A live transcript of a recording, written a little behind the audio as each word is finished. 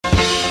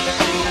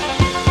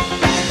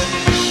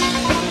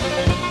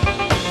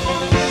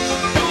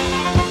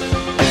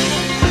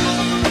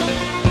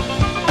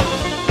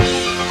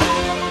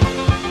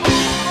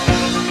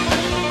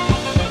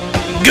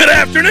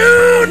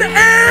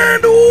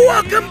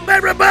Welcome,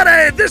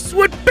 everybody. This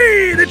would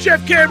be the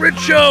Jeff Cameron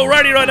Show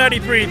right here on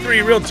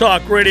 93.3 Real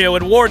Talk Radio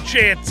and War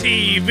Chant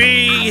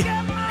TV.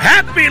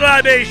 Happy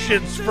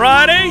Libations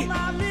Friday.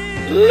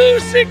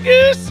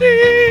 Loosey-goosey.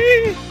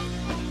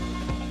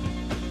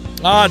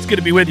 It's good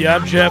to be with you.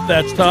 I'm Jeff.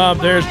 That's Tom.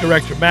 There's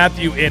Director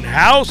Matthew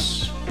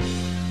in-house.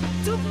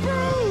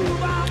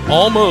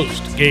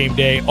 Almost game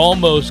day.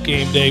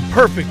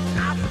 Perfect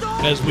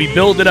as we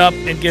build it up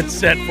and get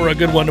set for a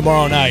good one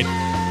tomorrow night.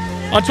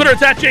 On Twitter,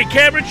 it's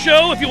 @JCameron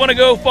Show. If you want to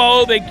go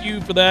follow, thank you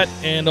for that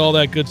and all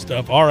that good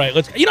stuff. All right,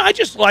 let's. I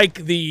just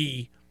like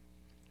the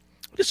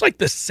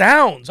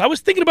sounds. I was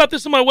thinking about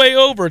this on my way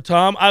over,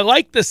 Tom. I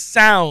like the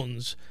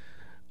sounds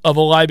of a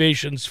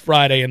Libations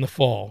Friday in the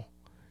fall.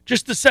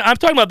 Just the sound. I'm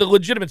talking about the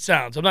legitimate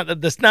sounds.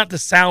 That's not the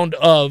sound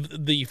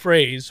of the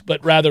phrase,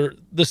 but rather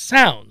the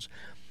sounds.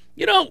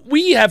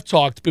 We have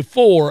talked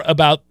before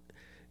about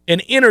an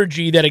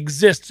energy that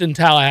exists in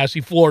Tallahassee,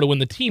 Florida when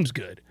the team's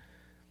good.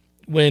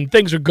 When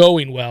things are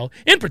going well.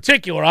 In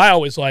particular, I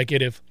always like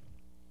it if,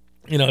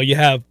 you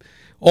have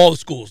all the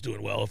schools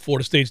doing well. If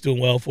Florida State's doing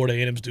well, Florida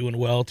A&M's doing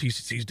well,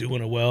 TCC's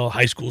doing well,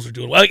 high schools are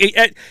doing well.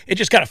 It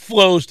just kind of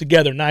flows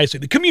together nicely.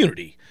 The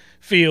community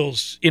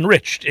feels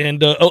enriched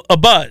and a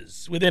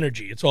buzz with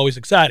energy. It's always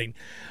exciting.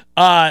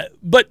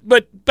 But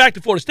back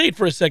to Florida State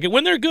for a second.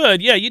 When they're good,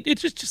 it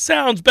just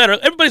sounds better.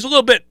 Everybody's a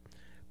little bit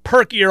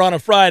perkier on a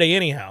Friday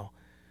anyhow.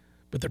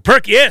 But they're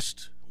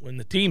perkiest when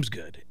the team's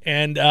good.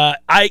 And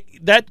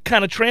that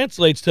kind of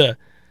translates to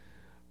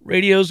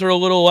radios are a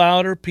little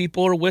louder,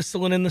 people are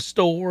whistling in the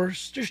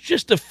stores. There's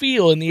just a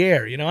feel in the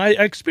air. I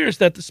experienced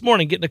that this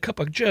morning getting a cup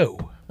of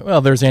Joe.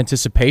 Well, there's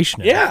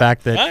anticipation. The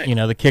fact that, right.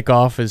 The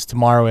kickoff is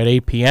tomorrow at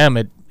 8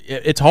 p.m.,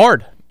 it's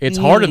hard. It's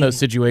hard in those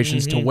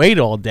situations to wait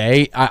all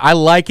day. I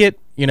like it,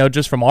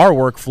 just from our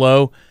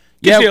workflow.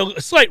 Gives you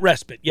a slight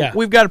respite, yeah.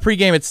 We've got a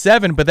pregame at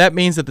 7, but that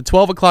means that the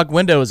 12 o'clock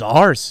window is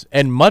ours,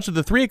 and much of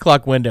the 3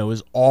 o'clock window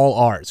is all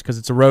ours because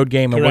it's a road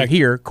game, and we're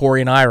here.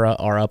 Corey and Ira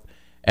are up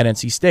at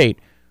NC State.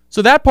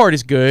 So that part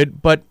is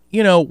good, but,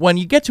 when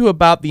you get to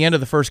about the end of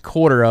the first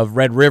quarter of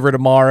Red River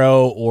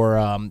tomorrow,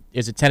 or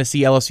is it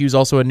Tennessee LSU's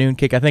also a noon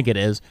kick? I think it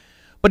is.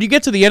 But you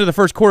get to the end of the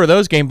first quarter of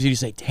those games, and you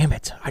say, damn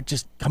it,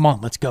 come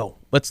on, let's go.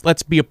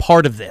 Let's be a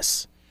part of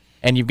this.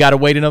 And you've got to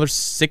wait another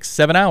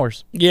 6-7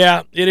 hours.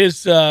 Yeah, it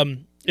is.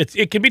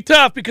 It can be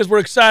tough because we're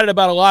excited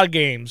about a lot of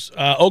games.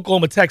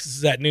 Oklahoma, Texas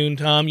is at noon,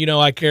 Tom.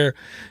 I care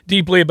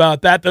deeply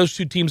about that. Those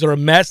two teams are a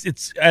mess.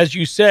 It's, as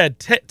you said,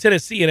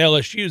 Tennessee and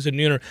LSU is at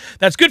noon.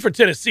 That's good for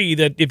Tennessee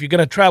that if you're going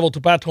to travel to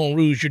Baton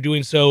Rouge, you're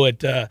doing so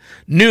at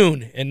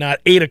noon and not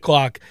 8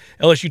 o'clock.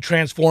 LSU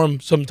transform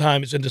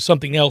sometimes into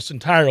something else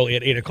entirely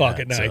at 8 o'clock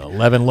at night.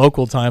 11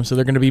 local time, so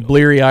they're going to be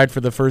bleary-eyed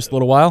for the first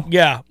little while.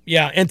 Yeah.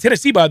 And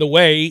Tennessee, by the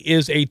way,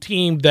 is a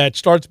team that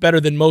starts better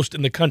than most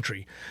in the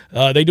country.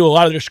 They do a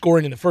lot of their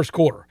scoring in the first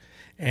quarter,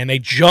 and they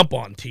jump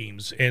on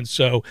teams. And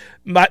so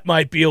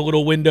might be a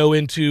little window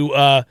into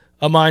a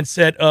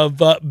mindset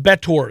of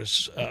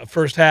bettors,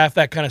 first half,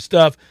 that kind of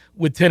stuff.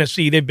 With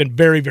Tennessee, they've been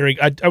very, very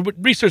 – I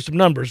researched some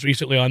numbers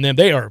recently on them.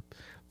 They are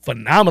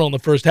phenomenal in the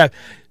first half.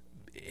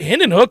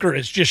 Hendon Hooker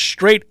is just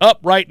straight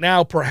up right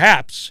now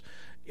perhaps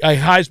a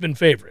Heisman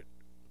favorite.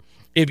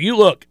 If you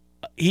look,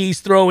 he's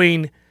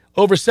throwing –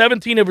 over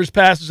 17 of his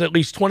passes at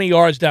least 20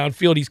 yards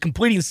downfield. He's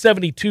completing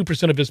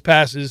 72% of his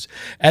passes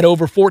at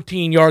over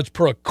 14 yards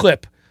per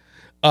clip.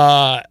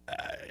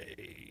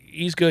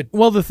 He's good.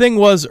 Well, the thing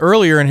was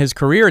earlier in his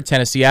career at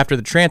Tennessee after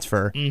the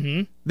transfer,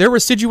 there were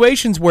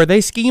situations where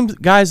they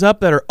schemed guys up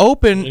that are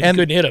open and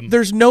couldn't hit him.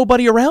 There's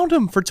nobody around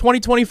him for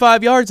 20,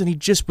 25 yards, and he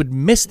just would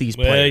miss these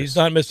players. He's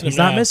not missing them He's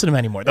not missing them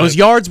anymore. Those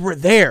yards were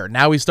there.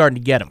 Now he's starting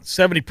to get them.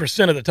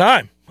 70% of the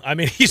time.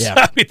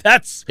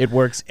 It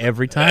works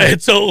every time.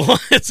 It's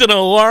an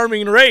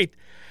alarming rate.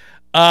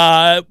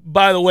 By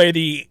the way,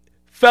 the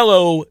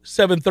fellow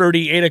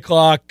 7:30, 8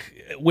 o'clock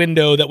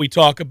window that we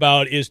talk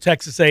about is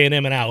Texas A&M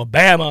and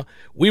Alabama.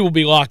 We will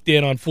be locked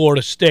in on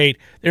Florida State.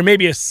 There may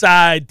be a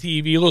side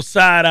TV, a little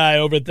side eye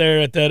over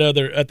there at that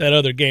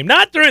other game.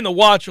 Not during the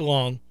watch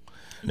along.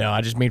 No, I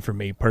just mean for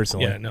me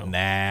personally. Yeah, no.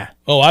 Nah.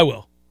 Oh, I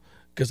will,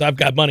 because I've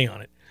got money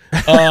on it.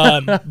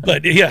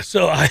 But yeah,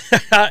 so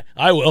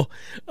I will.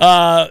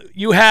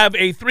 You have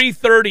a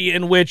 3:30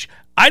 in which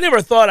I never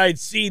thought I'd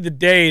see the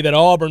day that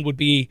Auburn would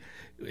be,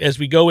 as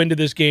we go into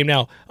this game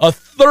now, a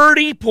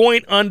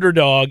 30-point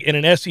underdog in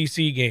an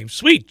SEC game.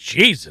 Sweet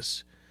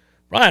Jesus.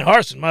 Ryan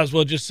Harsin might as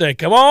well just say,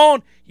 come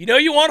on,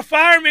 you want to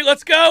fire me,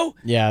 let's go.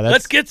 Yeah,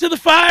 let's get to the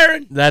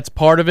firing. That's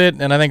part of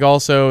it, and I think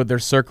also they're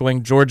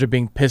circling Georgia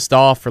being pissed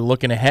off for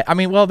looking ahead. I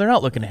mean, well, they're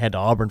not looking ahead to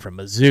Auburn from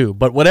Mizzou,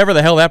 but whatever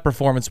the hell that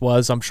performance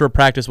was, I'm sure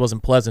practice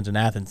wasn't pleasant in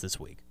Athens this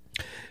week.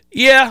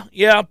 Yeah,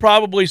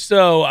 probably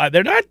so.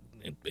 They're not.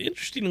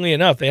 Interestingly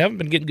enough, they haven't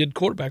been getting good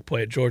quarterback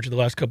play at Georgia the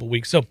last couple of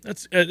weeks, so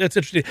that's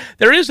interesting.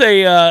 There is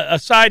a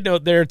side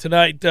note there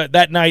tonight.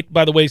 That night,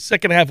 by the way,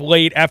 second half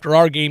late after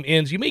our game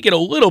ends, you may get a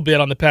little bit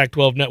on the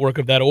Pac-12 network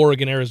of that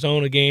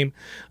Oregon-Arizona game.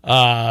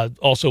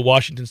 Also,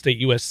 Washington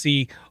State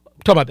USC. I'm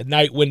talking about the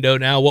night window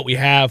now. What we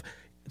have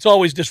it's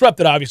always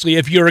disrupted, obviously,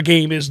 if your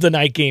game is the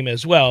night game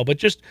as well. But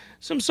just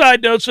some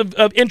side notes of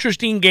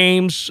interesting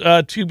games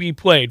to be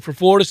played. For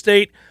Florida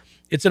State,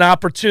 it's an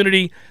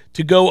opportunity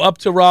to go up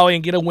to Raleigh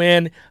and get a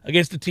win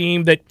against a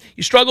team that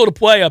you struggle to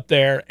play up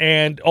there.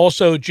 And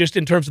also, just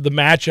in terms of the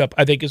matchup,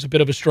 I think is a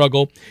bit of a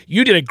struggle.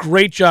 You did a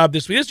great job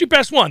this week. This is your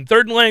best one.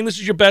 3rd and Lang, this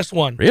is your best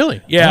one.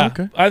 Really? Yeah, oh,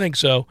 okay. I think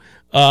so.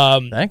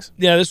 Thanks.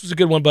 Yeah, this was a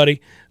good one,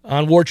 buddy.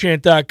 On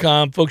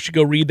warchant.com, folks should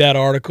go read that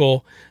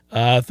article.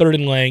 3rd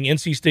and Lang,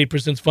 NC State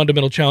presents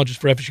fundamental challenges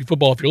for FSU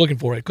football. If you're looking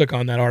for it, click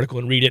on that article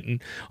and read it.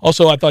 And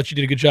also, I thought you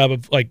did a good job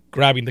of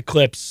grabbing the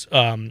clips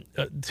to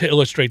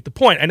illustrate the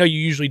point. I know you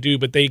usually do,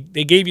 but they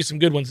gave you some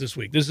good ones this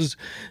week. This is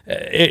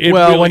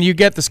really, when you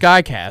get the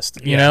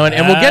Skycast, you know,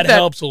 and we'll get that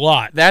helps a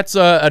lot. That's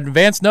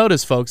advance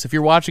notice, folks. If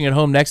you're watching at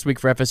home next week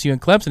for FSU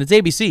and Clemson, it's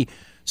ABC.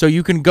 So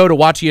you can go to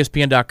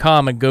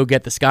watchespn.com and go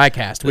get the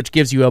Skycast, which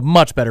gives you a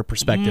much better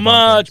perspective.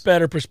 Much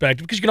better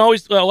perspective, because you can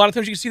always, a lot of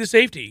times you can see the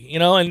safety,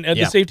 and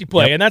the safety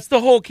play. And that's the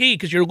whole key,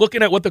 because you're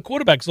looking at what the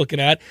quarterback's looking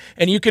at,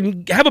 and you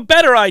can have a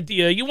better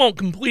idea. You won't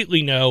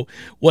completely know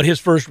what his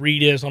first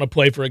read is on a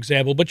play, for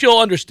example, but you'll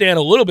understand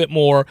a little bit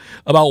more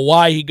about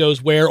why he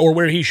goes where or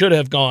where he should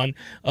have gone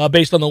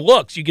based on the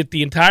looks. You get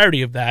the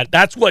entirety of that.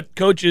 That's what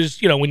coaches,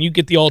 when you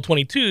get the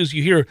all-22s,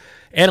 you hear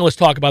analysts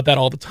talk about that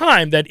all the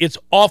time, that it's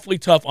awfully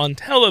tough on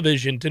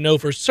television to know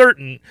for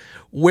certain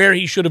where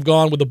he should have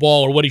gone with the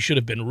ball or what he should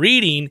have been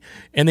reading.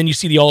 And then you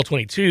see the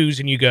all-22s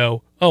and you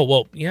go, oh,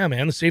 well, yeah,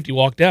 man, the safety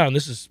walked down.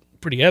 This is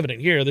pretty evident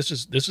here. This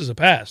is a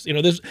pass.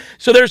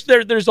 So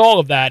there's all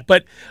of that.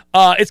 But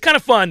it's kind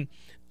of fun,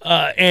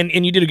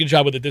 and you did a good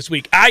job with it this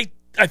week. I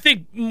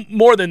think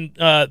more than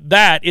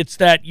that, it's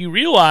that you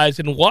realize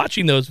in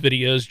watching those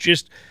videos,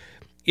 just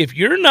if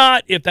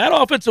that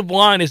offensive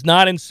line is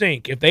not in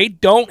sync, if they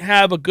don't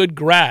have a good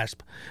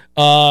grasp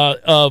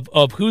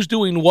of who's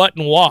doing what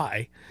and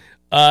why,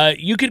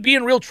 you could be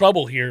in real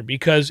trouble here,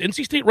 because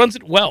NC State runs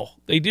it well.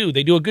 They do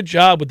a good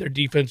job with their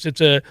defense. It's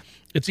a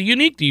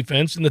unique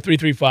defense in the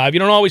 3-3-5. You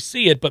don't always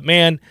see it, but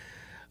man,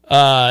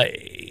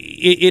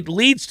 it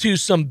leads to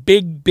some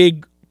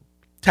big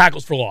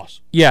tackles for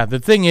loss. Yeah, the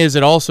thing is,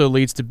 it also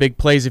leads to big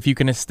plays if you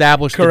can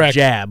establish the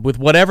jab with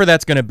whatever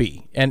that's going to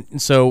be.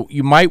 And so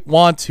you might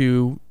want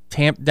to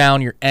tamp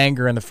down your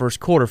anger in the first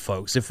quarter,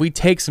 folks. If we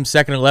take some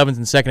 2nd and 11s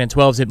and 2nd and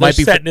 12s, it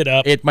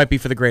might be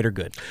for the greater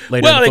good.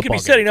 Well, they could be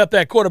setting up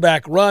that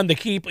quarterback run to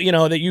keep,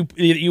 that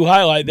you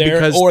highlight there,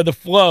 because or the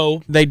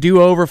flow. They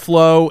do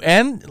overflow.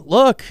 And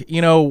look,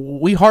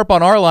 we harp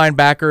on our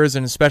linebackers,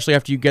 and especially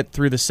after you get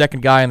through the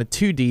second guy in the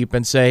 2 deep,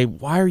 and say,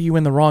 why are you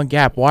in the wrong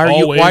gap? Why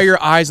are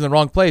your eyes in the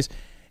wrong place?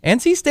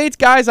 NC State's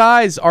guys'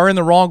 eyes are in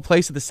the wrong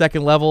place at the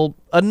second level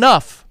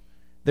enough.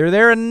 They're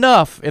there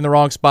enough in the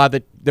wrong spot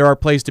that there are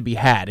plays to be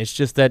had. It's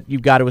just that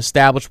you've got to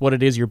establish what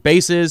it is your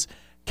base is,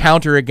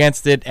 counter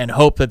against it, and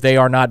hope that they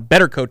are not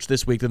better coached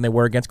this week than they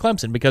were against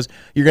Clemson, because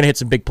you're going to hit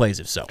some big plays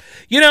if so.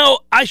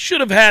 I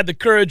should have had the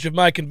courage of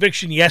my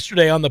conviction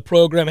yesterday on the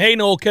program. Hey,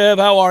 Noel Kev,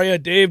 how are you?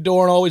 Dave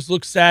Doran always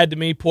looks sad to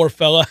me, poor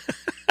fella.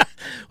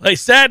 Well,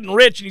 he's sad and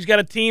rich, and he's got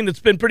a team that's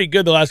been pretty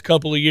good the last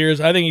couple of years.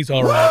 I think he's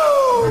all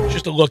right.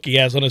 Just a look he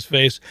has on his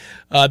face.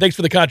 Thanks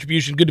for the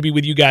contribution. Good to be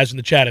with you guys in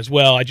the chat as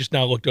well. I just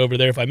now looked over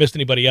there. If I missed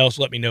anybody else,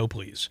 let me know,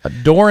 please.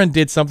 Doran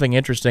did something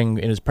interesting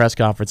in his press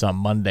conference on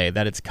Monday,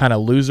 that it's kind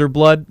of loser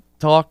blood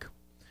talk.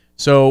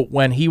 So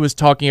when he was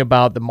talking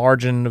about the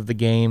margin of the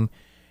game,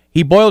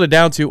 he boiled it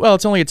down to, well,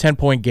 it's only a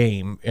 10-point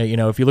game.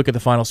 If you look at the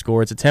final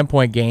score, it's a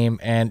 10-point game,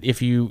 and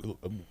if you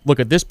look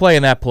at this play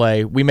and that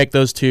play, we make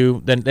those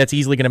two, then that's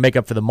easily going to make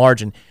up for the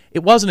margin.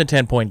 It wasn't a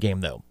 10-point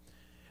game, though.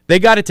 They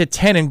got it to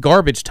 10 in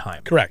garbage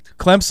time. Correct.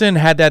 Clemson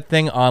had that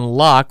thing on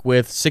lock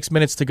with 6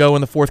 minutes to go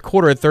in the fourth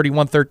quarter at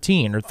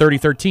 31-13 or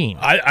 30-13.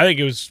 I think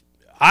it was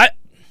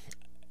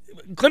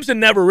Clemson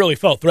never really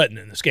felt threatened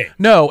in this game.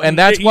 No, and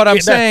that's what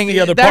I'm saying.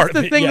 That's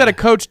the thing that a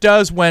coach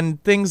does when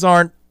things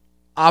aren't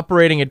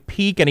operating at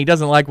peak and he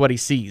doesn't like what he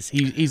sees.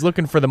 He's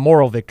looking for the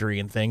moral victory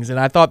in things, and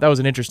I thought that was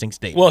an interesting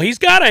statement. Well, he's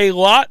got a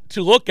lot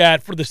to look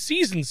at for the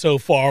season so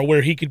far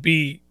where he could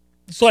be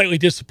slightly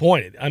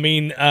disappointed. I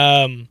mean,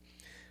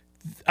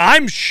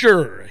 I'm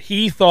sure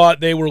he thought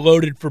they were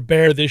loaded for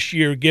bear this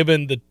year,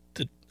 given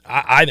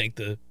I think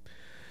the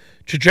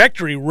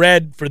trajectory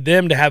read for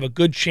them to have a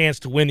good chance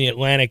to win the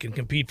Atlantic and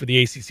compete for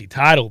the ACC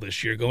title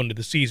this year going into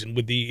the season.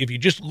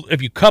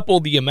 If you couple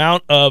the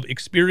amount of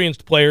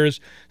experienced players,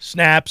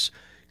 snaps,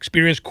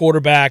 experienced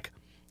quarterback,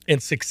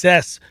 and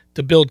success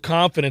to build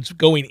confidence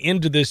going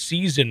into this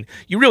season,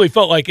 you really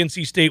felt like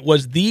NC State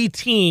was the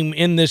team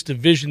in this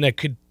division that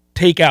could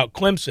take out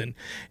Clemson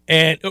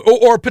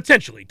or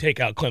potentially take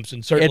out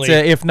Clemson. Certainly, it's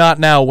a if not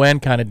now when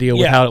kind of deal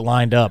with how it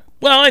lined up.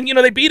 Well, and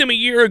they beat him a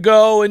year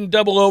ago in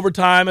double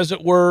overtime, as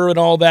it were, and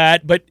all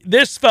that. But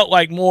this felt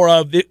like more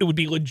of it would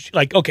be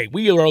like, okay,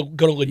 we are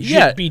going to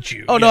legit beat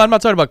you. Oh no, I'm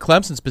not talking about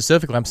Clemson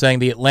specifically. I'm saying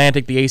the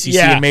Atlantic, the ACC,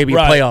 and maybe a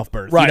playoff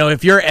berth. Right.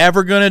 If you're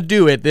ever going to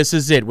do it, this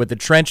is it. With the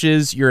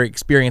trenches, your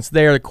experience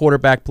there, the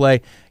quarterback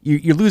play,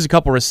 you lose a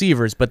couple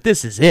receivers, but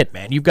this is it,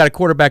 man. You've got a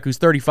quarterback who's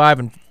 35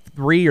 and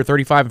 33 or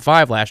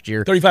 35-5 last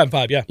year.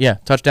 35-5, yeah. Yeah,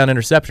 touchdown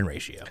interception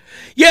ratio.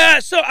 Yeah,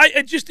 so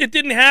it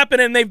didn't happen,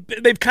 and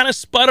they've kind of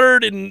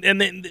sputtered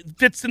and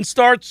fits and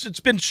starts. It's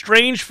been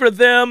strange for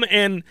them,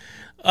 and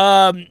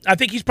I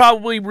think he's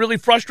probably really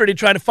frustrated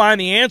trying to find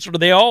the answer.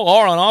 They all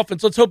are on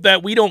offense. Let's hope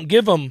that we don't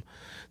give them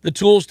the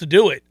tools to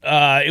do it.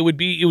 It would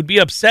be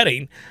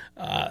upsetting.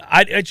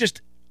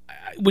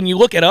 When you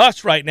look at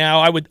us right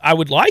now, I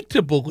would like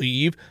to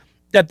believe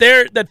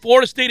that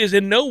Florida State is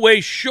in no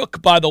way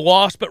shook by the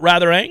loss, but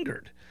rather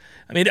angered.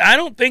 I mean, I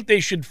don't think they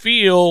should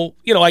feel,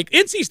 like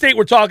NC State,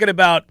 we're talking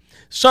about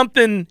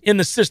something in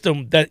the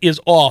system that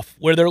is off,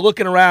 where they're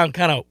looking around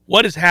kind of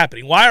what is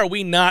happening. Why are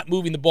we not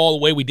moving the ball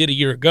the way we did a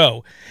year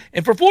ago?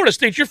 And for Florida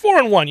State, you're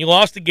 4-1. You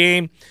lost the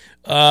game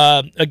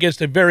against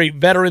a very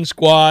veteran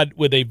squad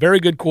with a very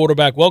good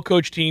quarterback,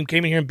 well-coached team,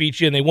 came in here and beat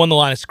you, and they won the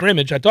line of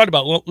scrimmage. I talked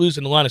about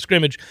losing the line of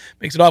scrimmage.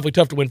 Makes it awfully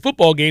tough to win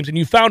football games, and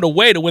you found a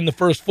way to win the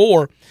first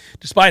 4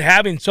 despite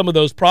having some of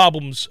those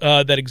problems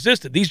that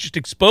existed. These just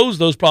expose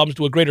those problems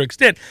to a greater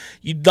extent.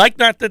 You'd like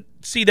not to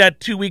see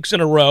that 2 weeks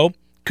in a row.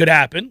 Could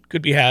happen.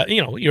 Could be.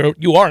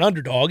 You are an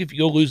underdog if you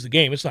go lose the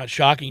game. It's not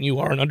shocking. You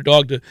are an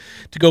underdog to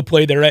go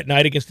play there at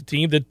night against a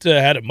team that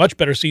had a much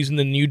better season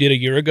than you did a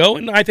year ago,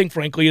 and I think,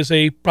 frankly, is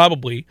a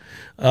probably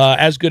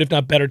as good, if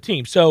not better,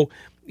 team. So,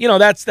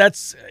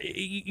 that's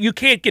you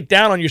can't get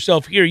down on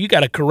yourself here. You got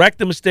to correct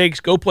the mistakes,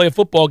 go play a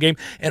football game,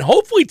 and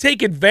hopefully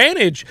take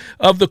advantage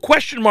of the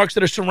question marks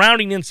that are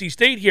surrounding NC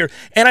State here.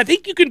 And I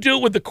think you can do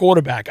it with the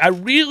quarterback. I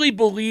really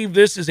believe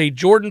this is a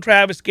Jordan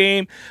Travis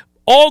game.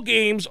 All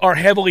games are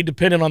heavily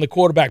dependent on the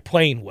quarterback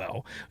playing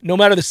well. No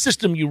matter the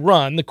system you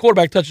run, the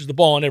quarterback touches the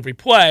ball on every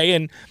play,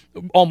 and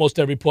almost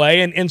every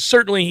play, and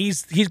certainly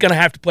he's going to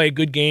have to play a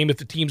good game if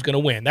the team's going to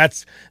win.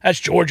 That's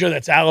Georgia,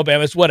 that's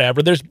Alabama, it's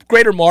whatever. There's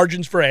greater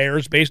margins for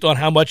errors based on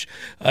how much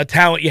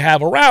talent you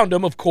have around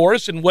them, of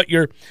course, and what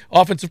your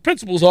offensive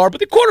principles are, but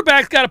the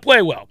quarterback's got to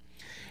play well.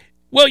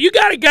 Well, you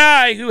got a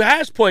guy who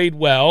has played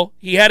well.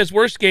 He had his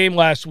worst game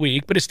last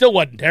week, but it still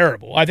wasn't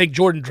terrible. I think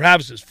Jordan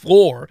Travis's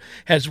floor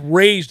has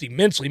raised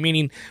immensely,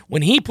 meaning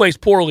when he plays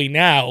poorly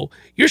now,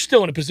 you're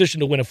still in a position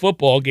to win a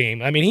football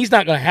game. I mean, he's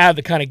not going to have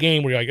the kind of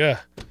game where you're like,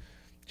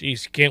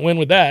 geez, you can't win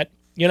with that.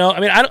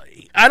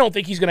 I don't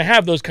think he's going to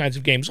have those kinds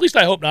of games. At least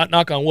I hope not,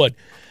 knock on wood.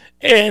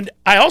 And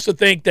I also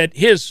think that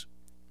his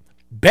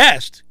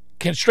best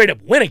can straight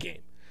up win a game.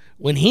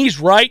 When he's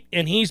right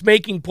and he's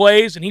making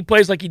plays and he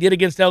plays like he did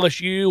against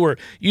LSU, or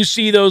you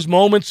see those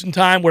moments in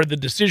time where the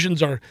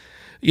decisions are,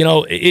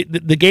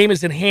 the game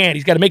is in hand.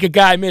 He's got to make a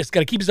guy miss, got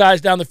to keep his eyes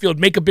down the field,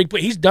 make a big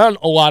play. He's done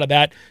a lot of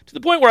that to the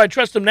point where I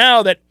trust him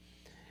now that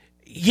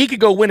he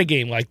could go win a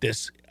game like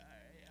this.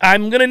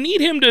 I'm going to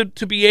need him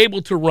to be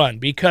able to run,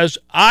 because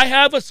I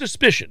have a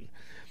suspicion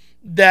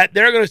that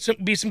there are going to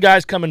be some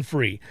guys coming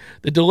free.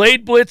 The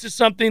delayed blitz is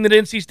something that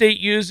NC State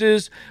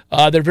uses.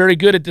 They're very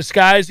good at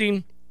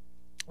disguising.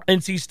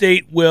 NC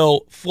State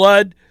will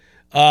flood.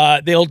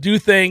 They'll do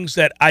things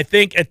that I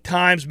think at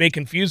times may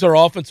confuse our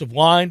offensive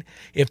line.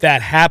 If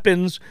that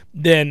happens,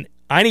 then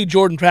I need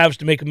Jordan Travis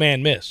to make a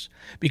man miss.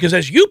 Because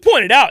as you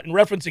pointed out, in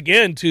reference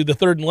again to the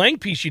Third and Lang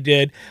piece you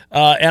did,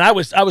 and I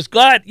was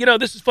glad,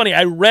 this is funny,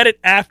 I read it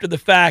after the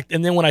fact,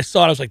 and then when I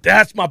saw it, I was like,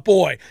 that's my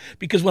boy.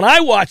 Because when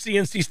I watched the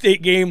NC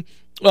State game,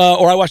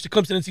 or I watched the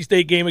Clemson-NC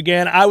State game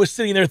again, I was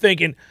sitting there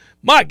thinking,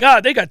 my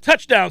God, they got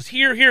touchdowns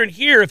here, here, and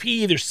here. If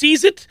he either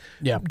sees it,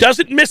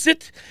 doesn't miss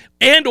it,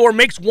 and or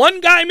makes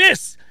one guy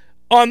miss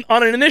on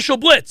an initial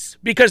blitz,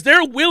 because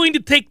they're willing to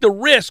take the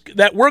risk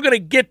that we're going to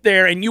get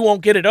there and you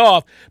won't get it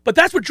off. But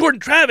that's where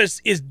Jordan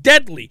Travis is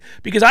deadly,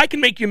 because I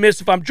can make you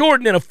miss if I'm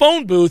Jordan in a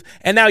phone booth,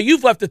 and now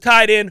you've left the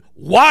tight end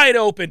wide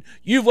open.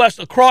 You've left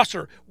a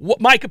crosser,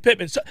 Micah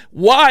Pittman,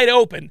 wide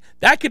open.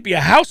 That could be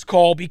a house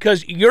call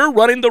because you're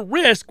running the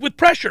risk with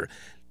pressure.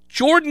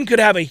 Jordan could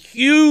have a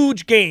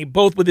huge game,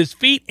 both with his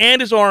feet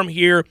and his arm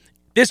here.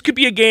 This could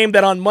be a game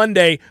that on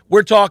Monday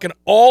we're talking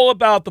all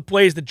about the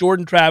plays that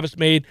Jordan Travis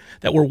made,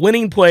 that were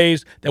winning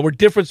plays, that were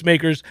difference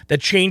makers,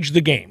 that changed the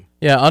game.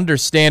 Yeah,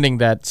 understanding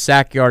that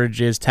sack yardage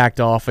is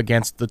tacked off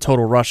against the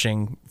total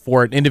rushing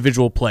for an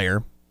individual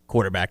player,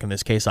 quarterback in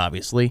this case,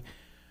 obviously.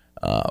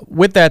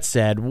 With that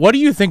said, what do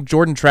you think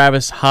Jordan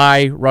Travis'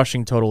 high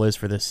rushing total is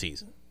for this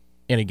season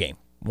in a game,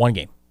 one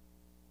game?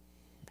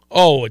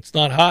 Oh, it's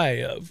not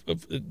high.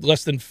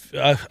 Less than,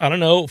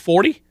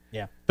 40?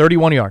 Yeah.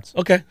 31 yards.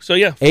 Okay, so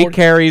yeah. 40. 8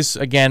 carries,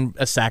 again,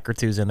 a sack or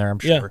two's in there, I'm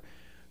sure. Yeah.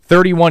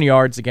 31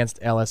 yards against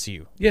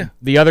LSU. Yeah.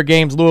 The other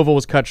games, Louisville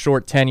was cut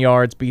short 10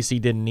 yards.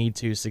 BC didn't need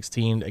to.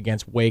 16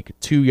 against Wake,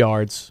 2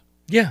 yards.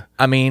 Yeah.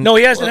 I mean, no,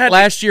 he hasn't had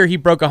last year he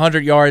broke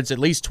 100 yards at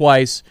least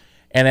twice,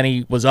 and then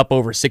he was up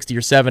over 60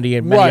 or 70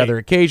 at many other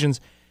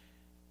occasions.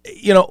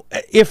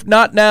 If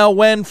not now,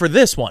 when for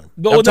this one?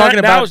 But I'm talking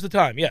about now is the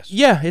time, yes.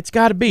 Yeah, it's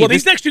got to be. Well,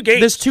 these next two games.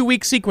 This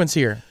 2-week sequence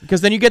here,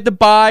 because then you get the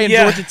bye and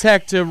Georgia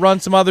Tech to run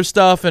some other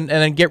stuff and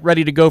then get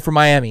ready to go for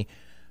Miami.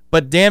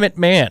 But damn it,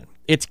 man,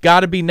 it's got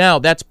to be now.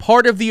 That's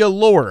part of the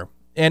allure,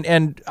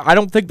 and I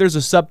don't think there's a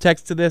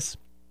subtext to this,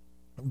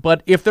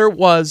 but if there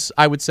was,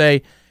 I would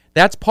say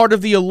That's part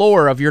of the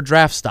allure of your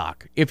draft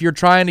stock. If you're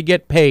trying to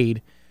get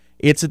paid,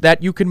 it's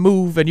that you can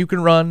move and you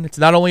can run. It's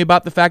not only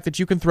about the fact that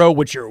you can throw,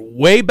 which you're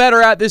way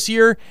better at this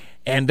year,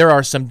 and there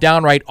are some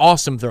downright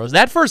awesome throws.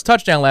 That first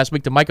touchdown last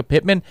week to Micah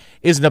Pittman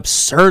is an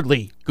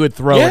absurdly good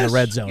throw in the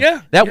red zone.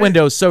 That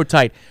window is so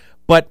tight.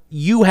 But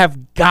you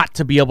have got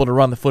to be able to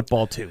run the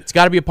football, too. It's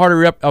got to be a part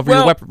of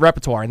your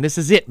repertoire, and this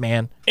is it,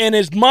 man. And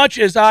as much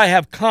as I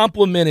have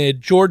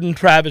complimented Jordan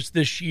Travis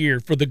this year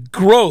for the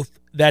growth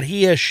that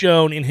he has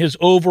shown in his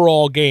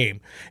overall game,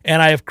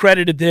 and I have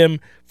credited him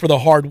for the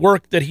hard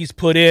work that he's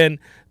put in,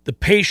 the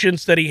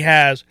patience that he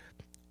has.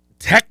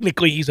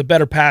 Technically, he's a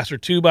better passer,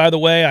 too, by the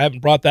way. I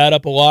haven't brought that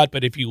up a lot,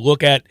 but if you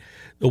look at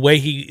the way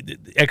he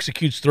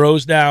executes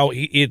throws now,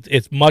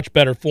 it's much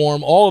better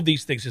form. All of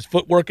these things. His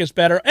footwork is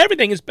better.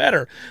 Everything is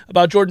better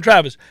about Jordan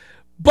Travis.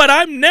 But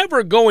I'm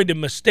never going to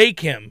mistake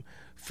him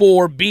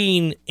for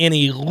being an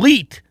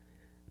elite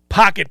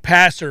pocket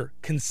passer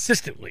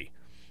consistently.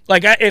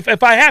 Like,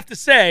 if I have to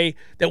say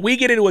that we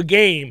get into a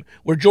game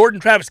where Jordan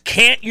Travis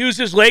can't use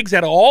his legs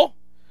at all,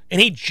 and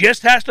he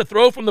just has to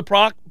throw from the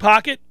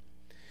pocket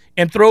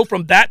and throw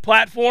from that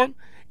platform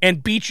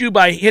and beat you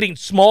by hitting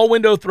small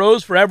window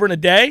throws forever and a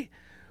day,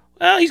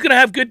 well, he's going to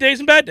have good days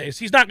and bad days.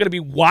 He's not going to be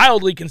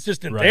wildly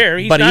consistent there.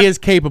 He is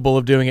capable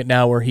of doing it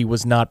now where he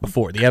was not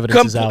before. The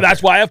evidence is out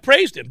That's there. why I've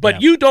praised him.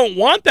 But you don't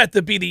want that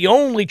to be the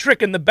only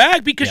trick in the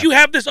bag because you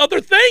have this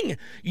other thing.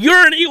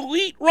 You're an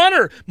elite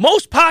runner.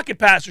 Most pocket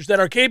passers that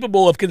are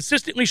capable of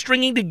consistently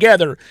stringing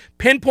together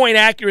pinpoint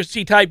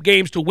accuracy type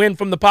games to win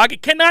from the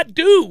pocket cannot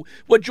do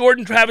what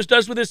Jordan Travis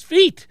does with his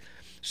feet.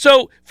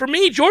 So, for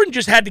me, Jordan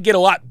just had to get a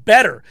lot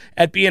better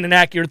at being an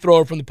accurate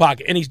thrower from the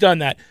pocket, and he's done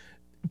that.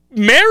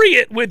 Marry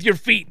it with your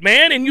feet,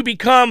 man, and you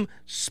become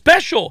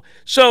special.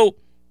 So,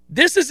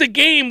 this is a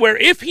game where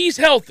if he's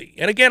healthy,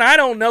 and again, I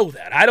don't know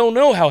that. I don't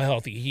know how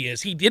healthy he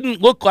is. He didn't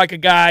look like a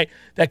guy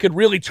that could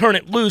really turn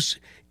it loose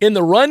in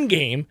the run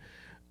game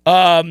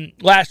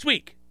last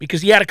week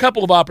because he had a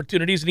couple of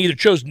opportunities and either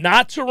chose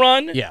not to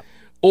run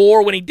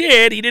or when he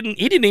did, he didn't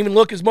even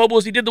look as mobile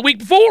as he did the week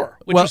before,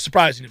 which was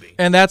surprising to me.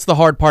 And that's the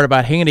hard part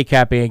about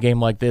handicapping a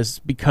game like this,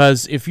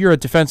 because if you're a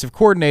defensive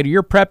coordinator,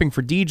 you're prepping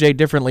for DJ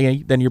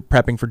differently than you're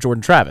prepping for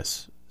Jordan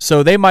Travis.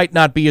 So they might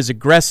not be as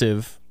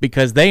aggressive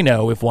because they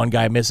know if one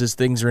guy misses,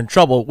 things are in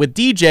trouble. With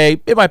DJ,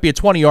 it might be a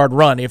 20-yard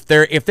run. If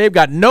they've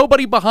got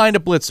nobody behind a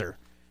blitzer,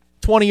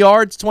 20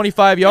 yards,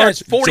 25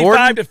 yards. It's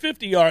 45 to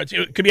 50 yards.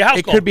 It could be a house call.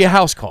 It could be a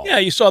house call. Yeah,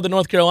 you saw the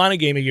North Carolina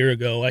game a year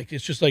ago. Like,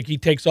 it's just like he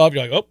takes off.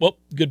 You're like, oh, well,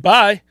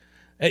 goodbye.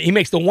 He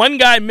makes the one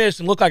guy miss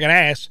and look like an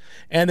ass,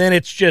 and then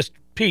it's just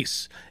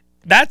peace.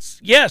 That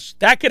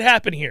could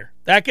happen here.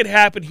 That could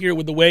happen here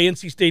with the way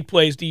NC State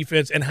plays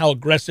defense and how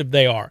aggressive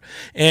they are.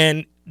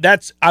 And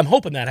I'm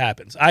hoping that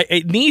happens.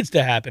 It needs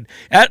to happen.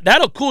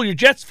 That'll cool your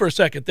jets for a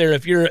second there.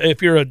 If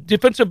you're a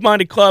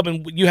defensive-minded club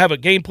and you have a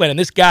game plan, and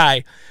this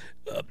guy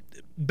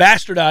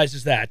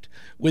bastardizes that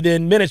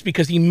within minutes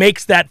because he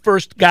makes that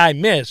first guy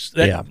miss.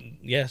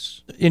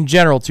 Yes. In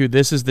general, too,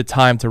 this is the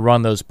time to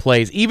run those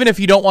plays. Even if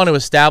you don't want to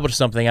establish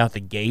something out the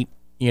gate,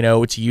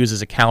 to use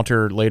as a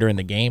counter later in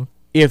the game.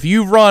 If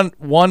you run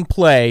one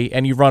play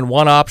and you run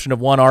one option of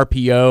one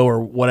RPO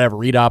or whatever,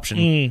 read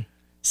option,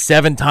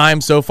 7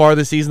 times so far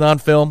this season on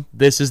film,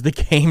 this is the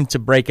game to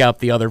break out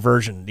the other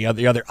version, the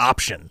other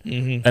option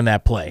in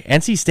that play.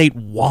 NC State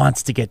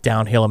wants to get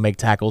downhill and make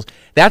tackles.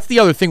 That's the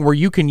other thing where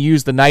you can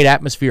use the night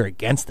atmosphere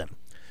against them.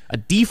 A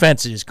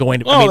defense is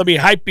going to... they'll be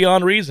hyped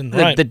beyond reason,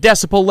 right. The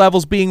decibel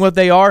levels being what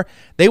they are,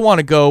 they want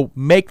to go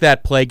make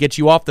that play, get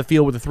you off the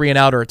field with a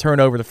 3-and-out or a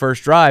turnover the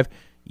first drive,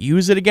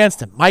 use it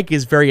against him. Mike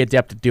is very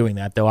adept at doing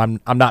that, though. I'm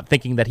not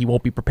thinking that he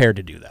won't be prepared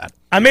to do that.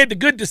 I made the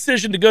good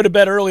decision to go to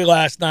bed early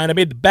last night. I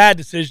made the bad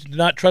decision to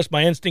not trust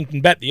my instinct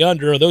and bet the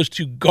under of those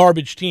two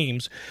garbage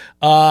teams.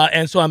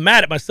 And so I'm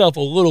mad at myself a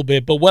little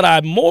bit. But what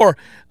I'm more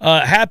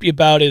happy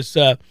about is...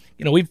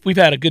 we've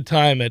had a good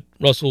time at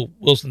Russell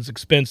Wilson's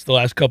expense the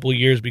last couple of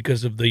years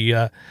because of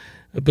the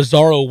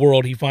bizarro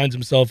world he finds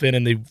himself in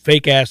and the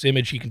fake-ass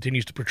image he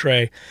continues to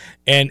portray.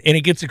 And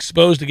it gets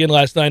exposed again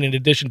last night in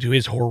addition to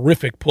his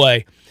horrific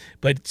play.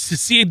 But to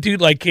see a dude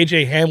like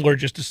KJ Hamler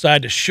just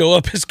decide to show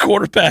up his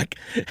quarterback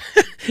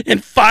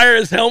and fire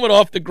his helmet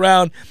off the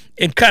ground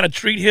and kind of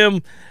treat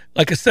him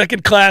like a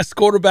second-class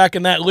quarterback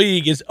in that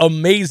league is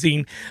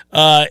amazing.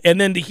 And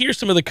then to hear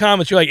some of the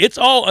comments, you're like, it's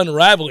all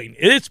unraveling.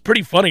 It's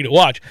pretty funny to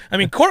watch. I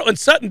mean, Cortland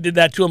Sutton did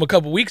that to him a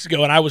couple weeks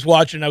ago, and I was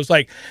watching, and I was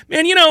like,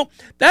 man,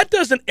 that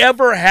doesn't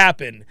ever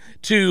happen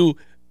to,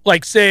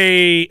 like,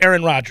 say,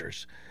 Aaron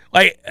Rodgers.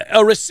 Like,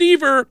 a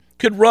receiver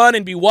could run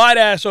and be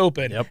wide-ass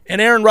open,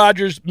 and Aaron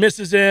Rodgers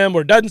misses him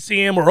or doesn't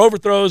see him or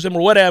overthrows him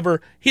or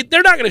whatever.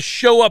 They're not going to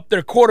show up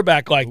their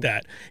quarterback like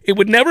that. It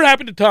would never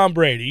happen to Tom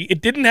Brady.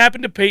 It didn't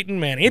happen to Peyton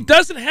Manning. It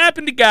doesn't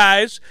happen to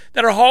guys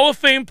that are Hall of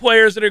Fame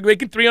players that are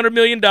making $300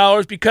 million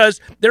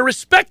because they're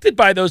respected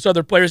by those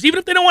other players. Even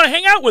if they don't want to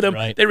hang out with them,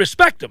 they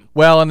respect them.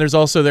 Well, and there's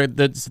also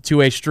that's a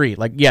two-way street.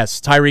 Like, yes,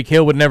 Tyreek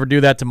Hill would never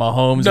do that to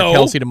Mahomes or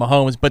Kelsey to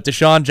Mahomes, but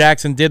Deshaun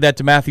Jackson did that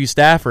to Matthew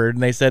Stafford,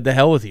 and they said, the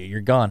hell with you. You're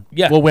gone.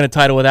 Yeah. We'll win a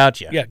title without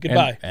got you. Yeah,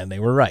 goodbye. And they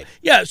were right.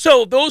 Yeah,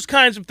 so those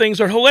kinds of things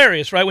are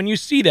hilarious, right, when you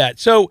see that.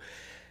 So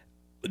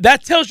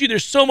that tells you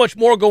there's so much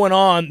more going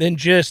on than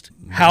just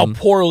how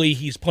poorly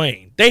he's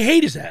playing. They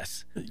hate his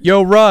ass.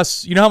 Yo,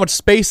 Russ, you know how much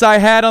space I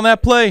had on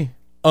that play?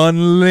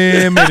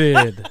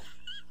 Unlimited.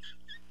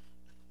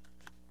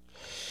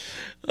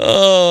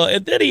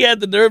 And then he had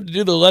the nerve to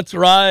do the let's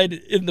ride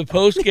in the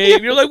post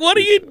game. You're like, what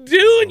are you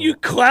doing, you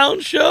clown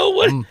show?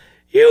 What?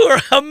 You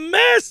are a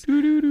mess.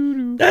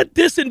 That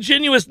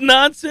disingenuous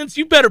nonsense.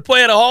 You better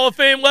play at a Hall of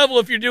Fame level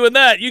if you're doing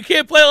that. You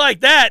can't play like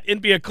that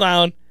and be a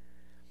clown.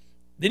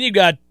 Then you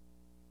got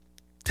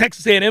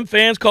Texas A&M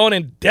fans calling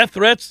in death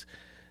threats.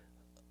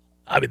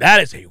 I mean,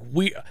 that is a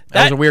weird.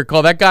 That was a weird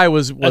call. That guy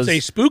was. That's a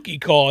spooky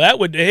call. That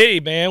would. Hey,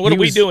 man, what are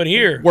we doing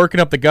here?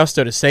 Working up the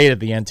gusto to say it at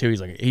the end too. He's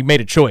like, he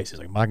made a choice. He's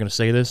like, am I going to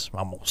say this?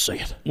 I'm going to say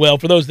it. Well,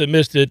 for those that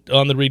missed it,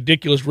 on the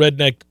ridiculous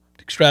redneck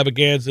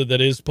extravaganza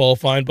that is Paul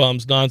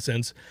Feinbaum's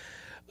nonsense,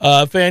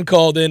 a fan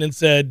called in and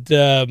said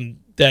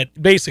that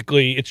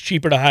basically it's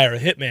cheaper to hire a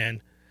hitman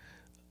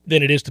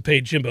than it is to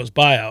pay Jimbo's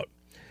buyout.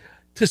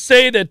 To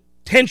say that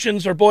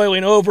tensions are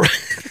boiling over.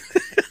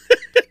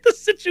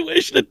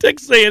 Situation at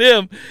Texas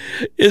A&M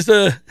is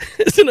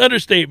an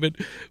understatement.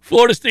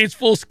 Florida State's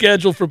full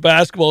schedule for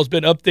basketball has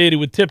been updated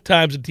with tip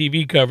times and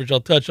TV coverage.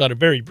 I'll touch on it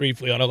very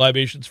briefly on a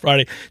Libations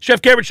Friday.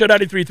 Chef Cameron Show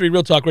 93.3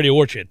 Real Talk Radio,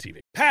 War Chant TV.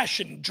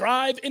 Passion,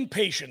 drive, and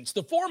patience.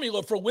 The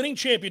formula for winning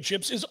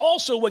championships is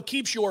also what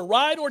keeps your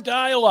ride or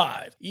die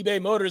alive.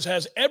 eBay Motors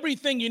has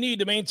everything you need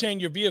to maintain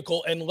your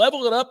vehicle and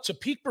level it up to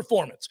peak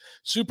performance.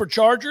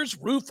 Superchargers,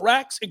 roof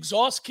racks,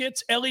 exhaust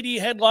kits, LED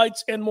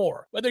headlights, and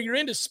more. Whether you're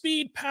into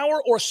speed,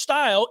 power, or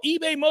style,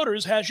 eBay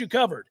Motors has you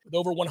covered. With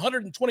over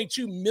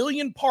 122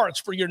 million parts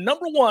for your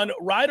number one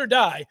ride or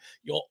die,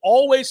 you'll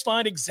always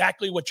find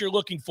exactly what you're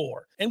looking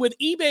for. And with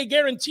eBay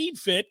Guaranteed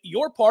Fit,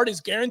 your part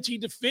is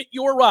guaranteed to fit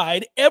your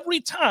ride every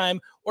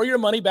time or your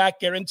money back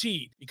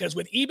guaranteed. Because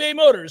with eBay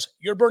Motors,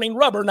 you're burning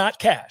rubber, not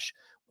cash.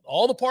 With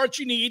all the parts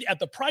you need at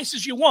the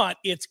prices you want,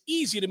 it's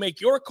easy to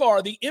make your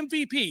car the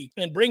MVP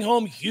and bring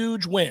home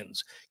huge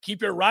wins.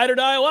 Keep your ride or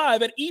die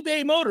alive at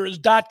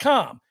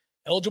ebaymotors.com.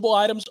 Eligible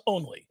items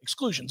only.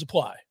 Exclusions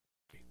apply.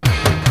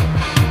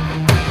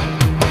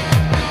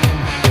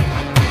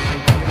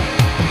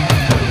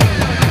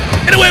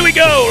 And away we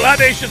go.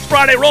 Libations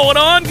Friday rolling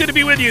on. Good to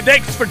be with you.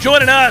 Thanks for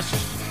joining us.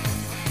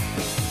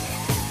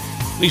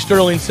 Lee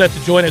Sterling set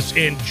to join us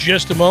in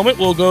just a moment.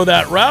 We'll go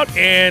that route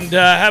and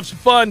have some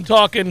fun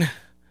talking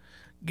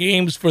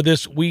games for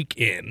this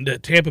weekend.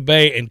 Tampa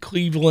Bay and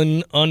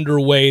Cleveland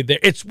underway there.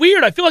 It's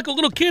weird. I feel like a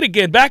little kid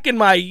again. Back in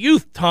my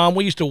youth, Tom,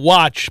 we used to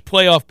watch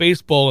playoff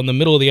baseball in the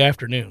middle of the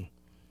afternoon.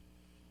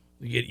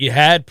 You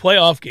had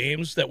playoff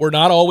games that were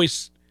not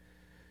always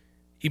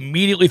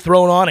immediately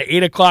thrown on at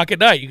 8 o'clock at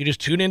night. You could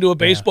just tune into a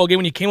baseball game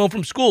when you came home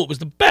from school. It was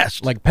the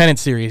best. Like pennant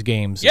series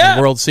games,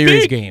 World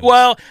Series games.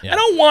 Well, I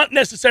don't want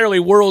necessarily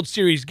World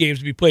Series games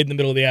to be played in the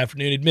middle of the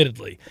afternoon,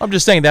 admittedly. I'm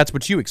just saying that's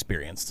what you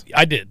experienced.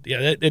 I did.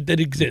 Yeah, that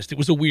exists. It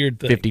was a weird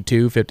thing.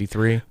 52,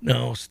 53.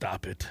 No,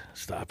 stop it.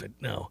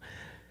 No.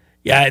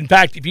 Yeah, in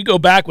fact, if you go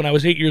back when I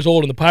was 8 years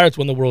old and the Pirates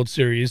won the World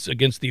Series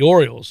against the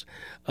Orioles,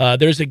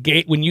 there's a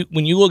game when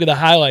you look at the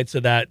highlights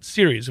of that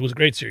series. It was a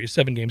great series,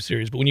 7-game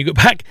series. But when you go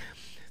back,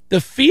 the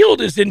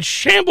field is in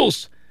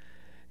shambles.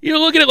 You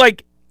look at it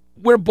like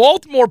where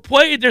Baltimore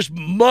played, there's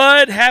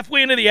mud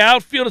halfway into the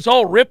outfield. It's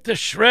all ripped to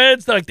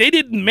shreds. Like they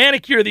didn't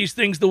manicure these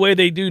things the way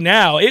they do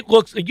now. It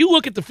looks like you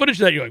look at the footage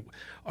of that, you're like,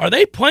 are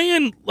they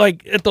playing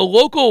like at the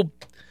local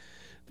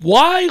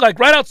Y, like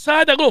right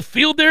outside that little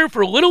field there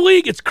for Little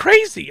League? It's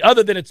crazy.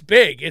 Other than it's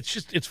big,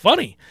 it's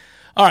funny.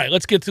 All right,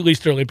 let's get to Lee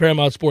Sterling.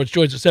 Paramount Sports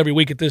joins us every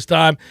week at this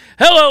time.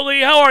 Hello,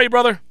 Lee. How are you,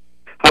 brother?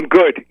 I'm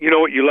good. You know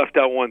what? You left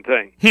out one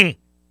thing.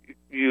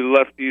 You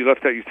left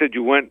out. You said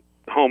you went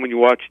home and you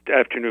watched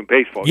afternoon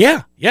baseball.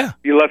 Yeah.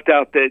 You left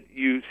out that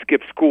you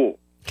skipped school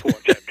to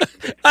watch afternoon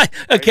baseball. Right?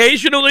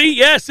 Occasionally,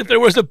 yes. If there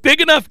was a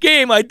big enough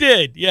game, I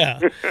did. Yeah,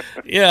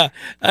 yeah,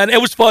 and it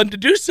was fun to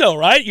do so.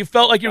 Right? You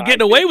felt like you were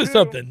getting away with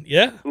something.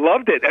 Yeah,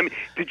 loved it. I mean,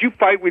 did you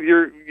fight with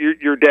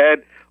your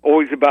dad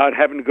always about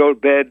having to go to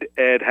bed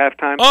at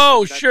halftime?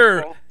 Oh,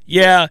 sure.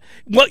 Yeah.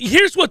 Well,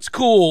 here's what's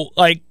cool.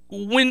 Like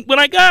when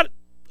I got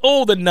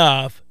old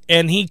enough,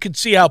 and he could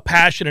see how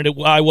passionate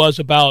I was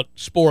about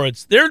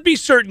sports, there would be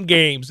certain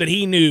games that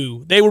he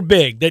knew they were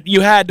big, that you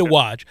had to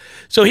watch.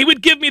 So he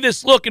would give me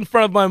this look in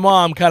front of my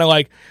mom, kind of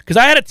like, because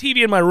I had a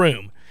TV in my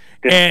room,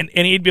 and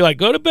he'd be like,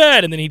 go to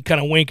bed, and then he'd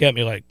kind of wink at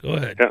me like, go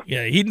ahead.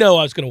 Yeah, he'd know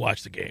I was going to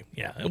watch the game,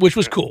 which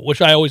was cool,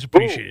 which I always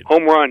appreciated.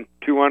 Home run,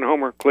 2-1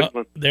 homer,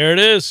 Cleveland. There it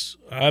is.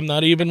 I'm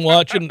not even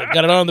watching.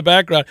 Got it on in the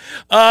background.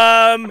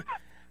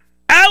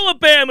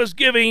 Alabama's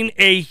giving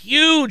a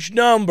huge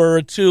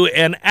number to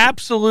an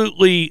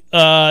absolutely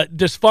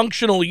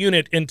dysfunctional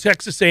unit in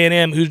Texas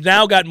A&M who's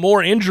now got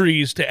more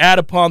injuries to add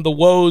upon the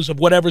woes of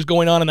whatever's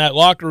going on in that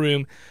locker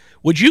room.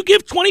 Would you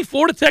give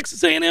 24 to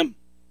Texas A&M?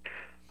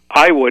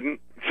 I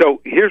wouldn't.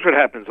 So here's what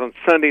happens on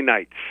Sunday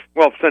nights.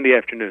 Well, Sunday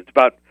afternoons,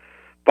 about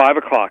 5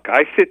 o'clock.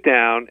 I sit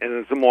down, and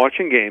as I'm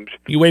watching games,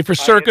 you wait for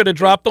Circa to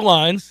drop the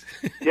lines.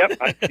 Yep,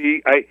 I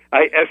see.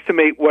 I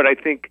estimate what I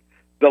think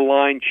the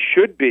line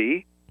should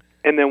be,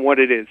 and then what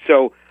it is.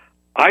 So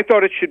I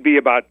thought it should be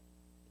about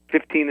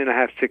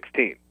 15.5,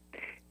 16.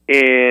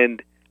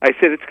 And I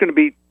said it's going to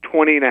be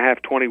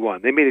 20.5,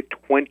 21. They made it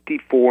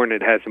 24, and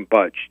it hasn't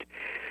budged.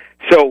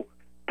 So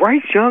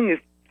Bryce Young is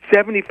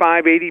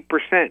 75,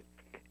 80%.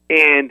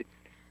 And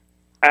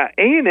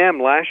A&M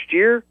last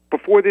year,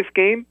 before this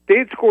game, they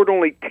had scored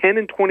only 10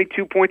 and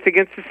 22 points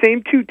against the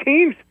same two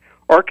teams,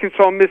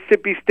 Arkansas and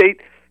Mississippi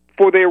State,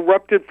 before they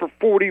erupted for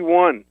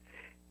 41.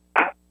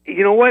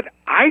 You know what?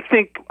 I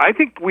think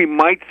we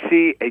might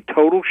see a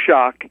total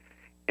shock,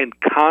 and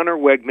Connor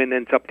Wegman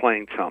ends up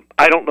playing some.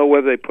 I don't know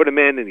whether they put him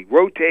in and he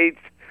rotates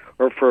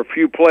or for a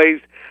few plays.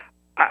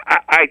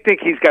 I think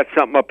he's got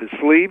something up his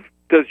sleeve,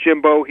 does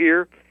Jimbo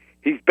here.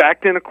 He's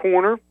backed in a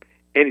corner,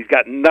 and he's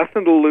got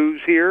nothing to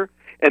lose here.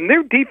 And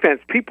their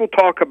defense, people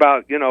talk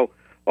about,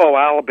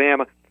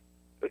 Alabama.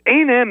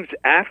 A&M's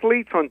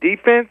athletes on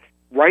defense,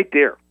 right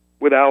there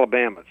with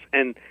Alabama's.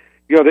 And,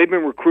 they've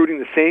been recruiting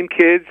the same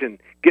kids and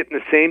getting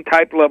the same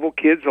type level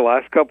kids the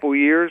last couple of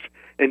years.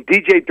 And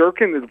DJ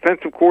Durkin, the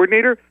defensive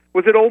coordinator,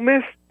 was at Ole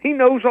Miss. He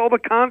knows all the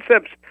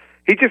concepts.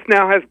 He just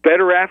now has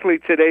better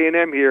athletes at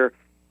A&M here.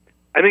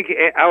 I think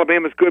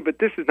Alabama's good, but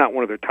this is not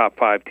one of their top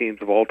 5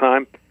 teams of all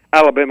time.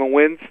 Alabama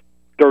wins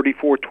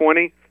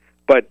 34-20,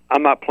 but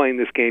I'm not playing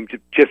this game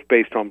just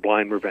based on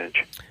blind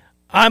revenge.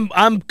 I'm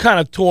kind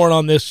of torn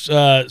on this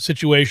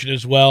situation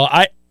as well.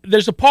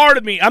 There's a part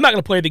of me, I'm not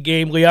going to play the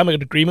game, Lee. I'm in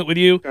agreement with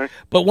you. Okay.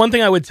 But one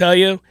thing I would tell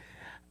you,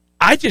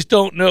 I just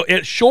don't know.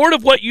 Short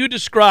of what you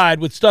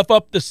described with stuff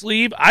up the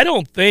sleeve, I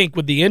don't think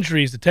with the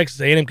injuries that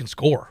Texas A&M can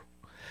score.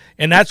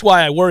 And that's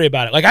why I worry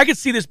about it. Like, I could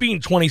see this being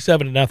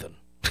 27-0.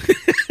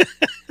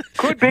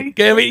 Could be.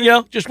 I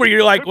mean, just where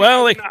you're like,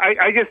 well,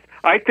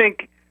 I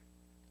think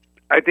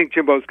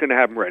Jimbo's going to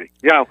have them ready.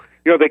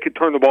 They could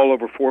turn the ball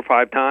over 4 or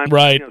 5 times.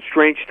 Right.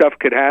 Strange stuff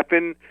could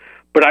happen,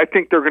 but I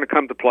think they're going to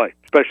come to play,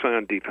 especially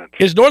on defense.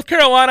 Is North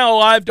Carolina a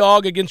live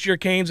dog against your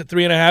Canes at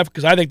 3.5?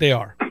 Because I think they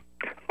are.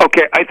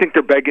 Okay, I think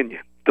they're begging you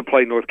to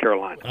play North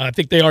Carolina. I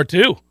think they are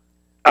too.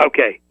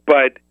 Okay,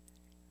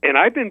 and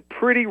I've been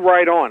pretty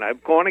right on.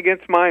 I've gone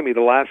against Miami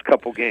the last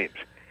couple games.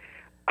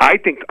 I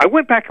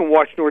went back and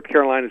watched North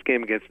Carolina's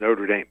game against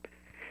Notre Dame.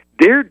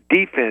 Their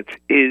defense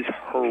is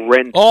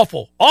horrendous.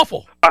 Awful.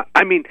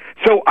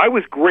 So I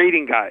was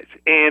grading guys,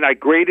 and I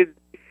graded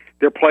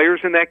their players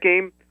in that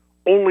game.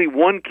 Only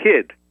one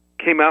kid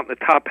came out in the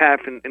top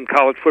half in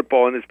college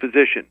football in his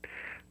position.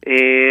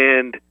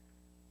 And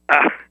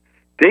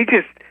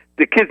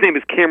the kid's name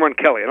is Cameron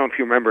Kelly. I don't know if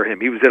you remember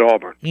him. He was at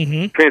Auburn.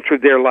 Mm-hmm.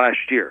 Transferred there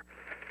last year.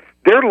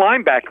 Their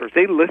linebackers,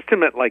 they list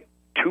him at like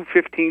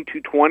 215,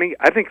 220.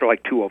 I think they're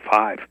like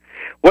 205.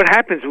 What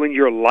happens when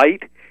you're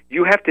light,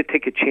 you have to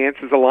take a chance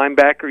as a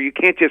linebacker. You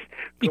can't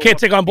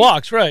take on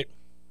blocks, right?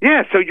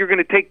 Yeah, so you're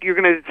going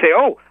to say,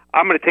 "Oh,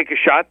 I'm going to take a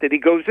shot that he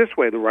goes this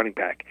way," the running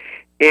back.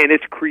 And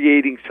it's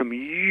creating some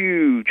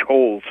huge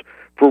holes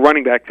for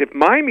running backs. If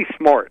Miami's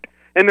smart,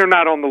 and they're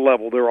not on the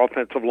level, their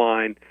offensive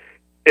line,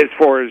 as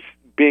far as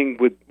being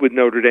with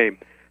Notre Dame,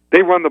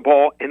 they run the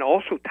ball, and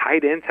also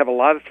tight ends have a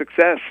lot of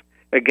success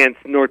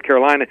against North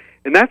Carolina,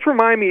 and that's where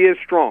Miami is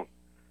strong.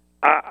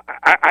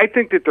 I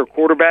think that their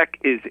quarterback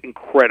is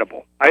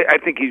incredible. I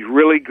think he's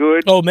really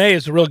good. Oh, May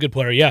is a real good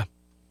player, yeah.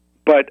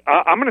 But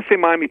I'm going to say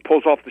Miami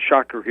pulls off the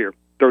shocker here,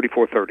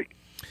 34-30.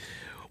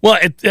 Well,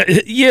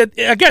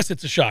 I guess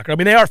it's a shocker. I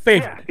mean, they are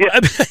favored. Yeah.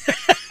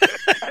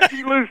 If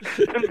you lose,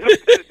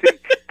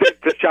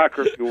 the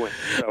shocker if you win.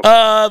 So.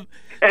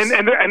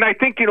 And I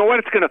think, you know what,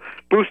 it's going to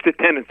boost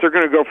attendance. They're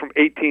going to go from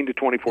 18 to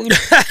 24.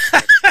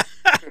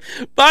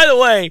 By the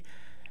way,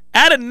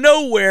 out of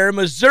nowhere,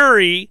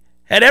 Missouri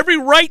had every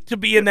right to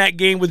be in that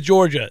game with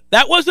Georgia.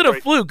 That wasn't a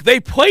fluke. They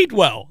played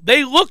well.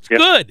 They looked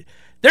good.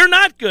 They're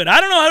not good.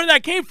 I don't know how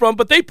that came from,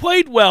 but they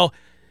played well.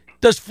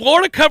 Does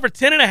Florida cover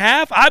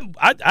 10.5?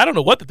 I don't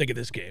know what to think of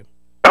this game.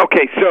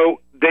 Okay,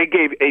 so they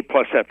gave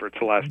A-plus efforts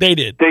last They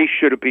did. They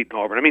should have beaten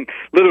Auburn. I mean,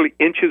 literally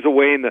inches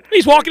away in the...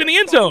 He's walking in the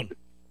end zone.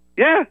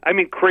 Yeah, I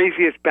mean,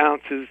 craziest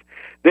bounces.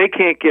 They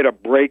can't get a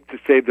break to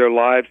save their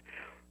lives.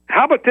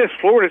 How about this?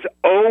 Florida's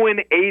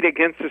 0-8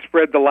 against the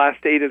spread, the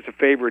last 8 as a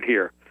favorite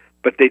here.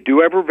 But they do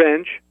have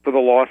revenge for the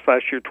loss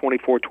last year,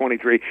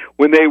 24-23,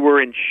 when they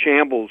were in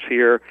shambles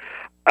here.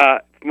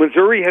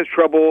 Missouri has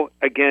trouble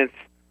against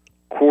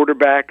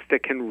quarterbacks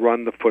that can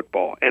run the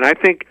football. And I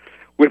think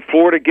with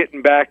Florida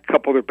getting back, a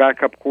couple of their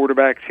backup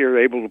quarterbacks here,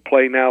 they're able to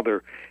play now,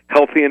 they're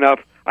healthy enough,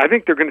 I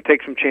think they're going to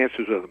take some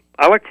chances with them.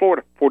 I like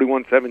Florida,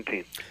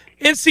 41-17.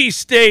 NC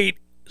State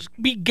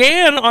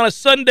began on a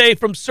Sunday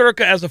from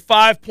Circa as a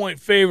 5-point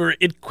favorite.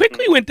 It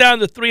quickly went down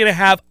to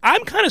 3.5.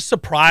 I'm kind of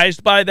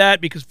surprised by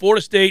that because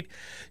Florida State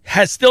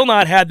has still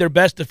not had their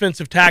best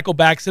defensive tackle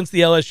back since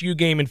the LSU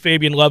game in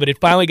Fabian Lovett. It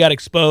finally got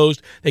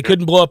exposed. They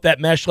couldn't blow up that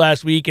mesh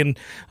last week, and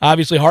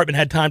obviously Hartman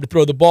had time to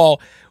throw the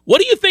ball. What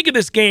do you think of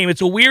this game?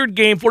 It's a weird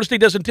game. Florida State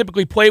doesn't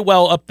typically play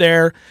well up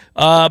there,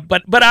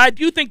 but I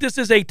do think this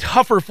is a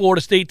tougher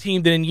Florida State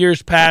team than in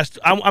years past.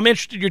 I'm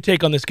interested in your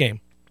take on this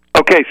game.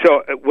 Okay,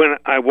 so when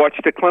I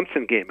watched the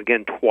Clemson game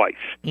again twice,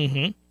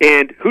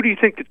 and who do you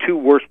think the two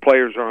worst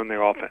players are on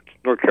their offense?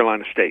 North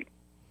Carolina State.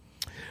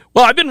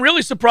 Well, I've been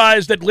really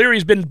surprised that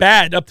Leary's been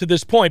bad up to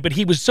this point, but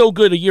he was so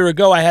good a year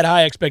ago I had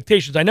high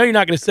expectations. I know you're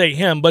not going to say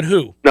him, but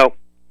who? No.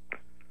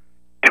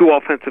 Two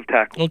offensive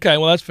tackles. Okay,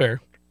 well, that's fair.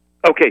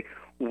 Okay,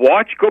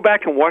 go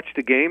back and watch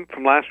the game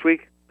from last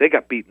week. They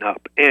got beaten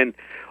up. And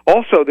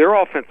also their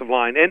offensive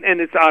line,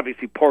 and it's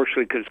obviously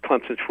partially because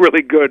Clemson's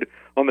really good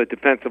on the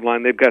defensive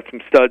line. They've got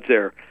some studs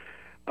there.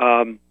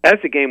 As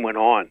the game went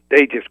on,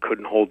 they just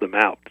couldn't hold them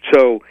out.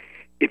 So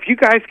if you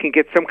guys can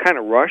get some kind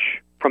of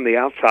rush from the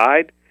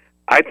outside,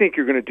 I think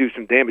you're going to do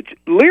some damage.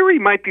 Leary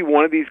might be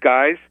one of these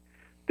guys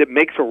that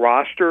makes a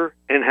roster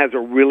and has a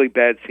really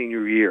bad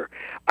senior year.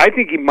 I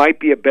think he might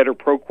be a better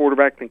pro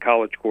quarterback than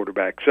college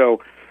quarterback.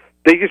 So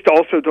they just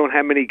also don't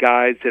have many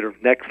guys that are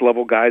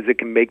next-level guys that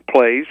can make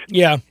plays.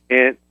 Yeah.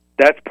 And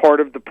that's part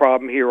of the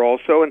problem here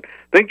also. And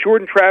I think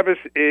Jordan Travis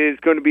is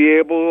going to be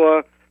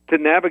able to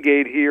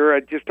navigate here.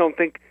 I just don't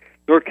think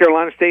North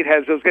Carolina State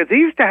has those guys. They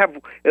used to have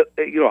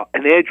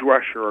an edge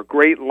rusher, a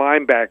great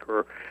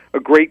linebacker, a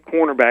great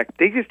cornerback.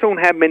 They just don't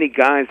have many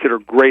guys that are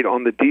great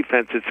on the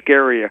defense that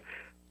scare you.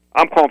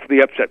 I'm calling for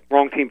the upset.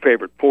 Wrong team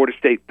favorite. Florida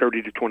State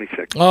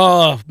 30-26.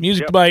 Oh,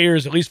 music to my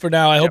ears, at least for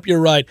now. I hope you're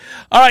right.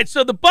 All right,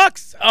 so the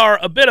Bucs are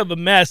a bit of a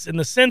mess in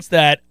the sense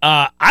that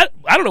I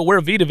don't know where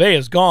Vita Vea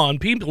has gone.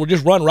 People will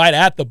just run right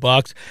at the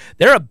Bucs.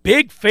 They're a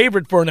big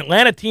favorite for an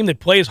Atlanta team that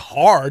plays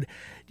hard.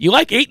 Do you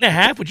like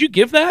 8.5? Would you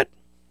give that?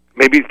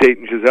 Maybe he's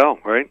dating Giselle,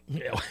 right?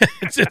 Yeah,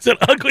 it's an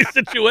ugly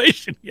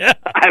situation, yeah.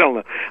 I don't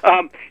know.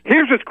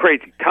 Here's what's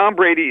crazy. Tom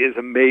Brady is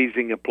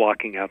amazing at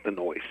blocking out the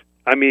noise.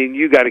 I mean,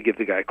 you got to give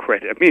the guy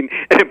credit. I mean,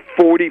 at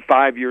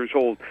 45 years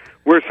old,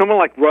 where someone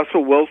like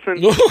Russell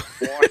Wilson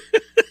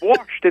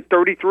washed at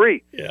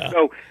 33. Yeah.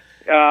 So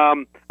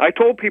I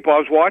told people I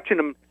was watching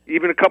him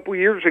even a couple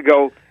years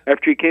ago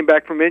after he came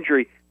back from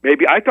injury.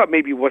 I thought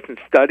maybe he wasn't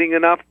studying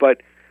enough,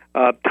 but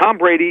Tom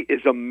Brady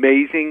is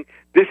amazing.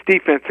 This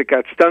defense that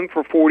got stung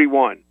for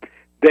 41,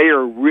 they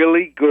are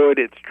really good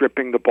at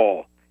stripping the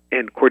ball.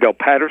 And Cordell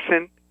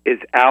Patterson is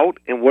out,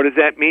 and what does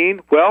that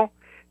mean? Well,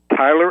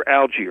 Tyler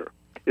Algier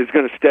is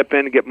going to step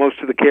in and get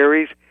most of the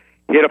carries.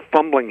 He had a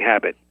fumbling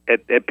habit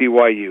at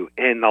BYU.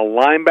 And the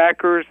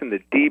linebackers and the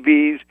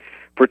DBs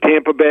for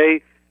Tampa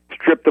Bay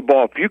strip the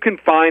ball. If you can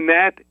find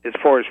that as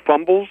far as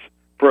fumbles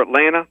for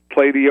Atlanta,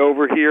 play the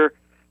over here.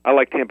 I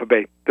like Tampa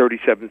Bay,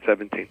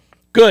 37-17.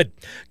 Good.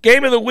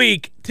 Game of the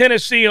week,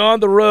 Tennessee on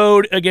the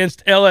road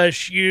against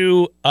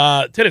LSU.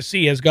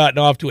 Tennessee has gotten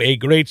off to a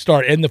great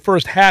start. In the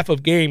first half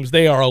of games,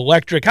 they are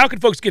electric. How can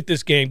folks get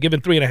this game,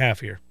 given 3.5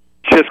 here?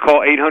 Just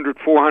call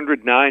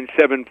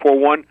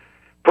 800-400-9741.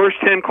 First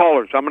 10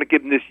 callers, I'm going to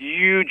give them this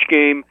huge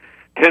game,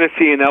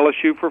 Tennessee and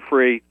LSU, for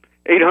free.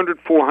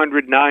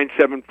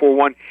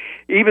 800-400-9741.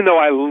 Even though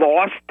I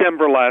lost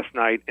Denver last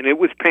night, and it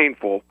was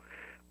painful,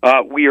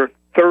 we are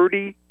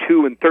 32-13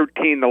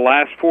 the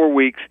last 4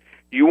 weeks.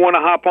 You want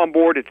to hop on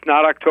board? It's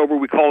not October.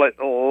 We call it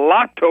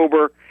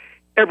Locktober.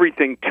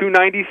 Everything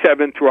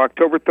 $297 through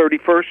October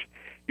 31st.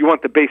 You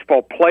want the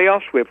baseball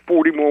playoffs? We have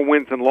 40 more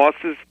wins and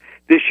losses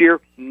this year.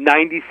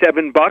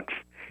 $97.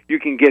 You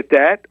can get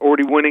that.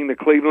 Already winning the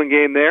Cleveland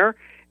game there.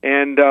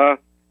 And how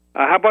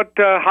about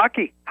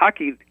hockey?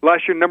 Hockey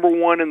last year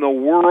 #1 in the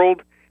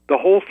world. The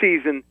whole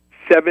season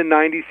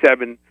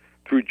 $797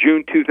 through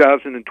June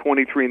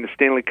 2023 in the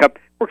Stanley Cup.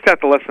 Works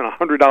out to less than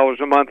 $100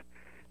 a month.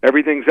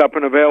 Everything's up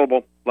and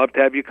available. Love to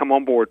have you come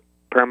on board.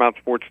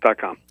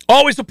 ParamountSports.com.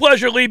 Always a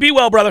pleasure, Lee. Be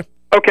well, brother.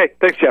 Okay.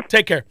 Thanks, Jeff.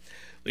 Take care.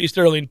 Lee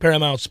Sterling,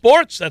 Paramount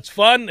Sports. That's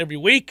fun every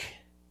week.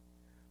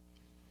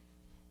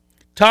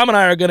 Tom and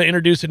I are going to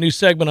introduce a new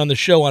segment on the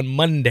show on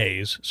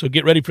Mondays, so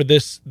get ready for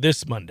this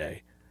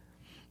Monday,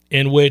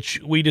 in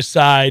which we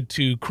decide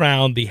to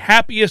crown the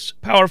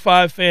happiest Power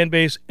 5 fan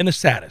base and the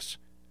saddest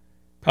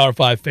Power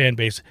 5 fan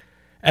base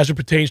as it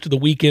pertains to the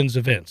weekend's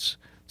events.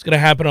 It's going to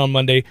happen on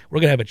Monday. We're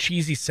going to have a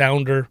cheesy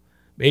sounder.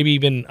 Maybe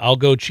even I'll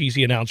go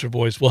cheesy announcer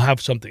voice. We'll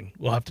have something.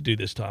 We'll have to do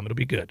this, Tom. It'll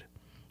be good.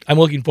 I'm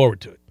looking forward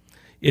to it.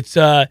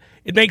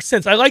 It makes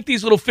sense. I like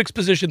these little fixed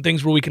position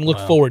things where we can look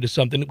forward to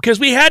something because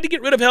we had to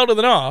get rid of Hell to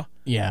the Gnaw.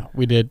 Yeah,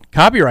 we did.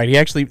 Copyright. He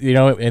actually,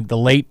 the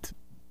late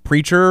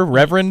preacher,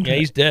 Reverend. Yeah,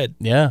 he's dead.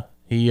 Yeah.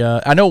 He,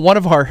 I know one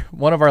of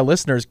our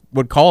listeners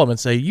would call him and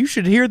say, "You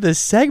should hear this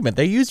segment.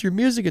 They use your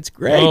music. It's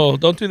great." Oh,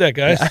 don't do that,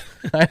 guys. Yeah,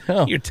 I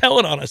know. You're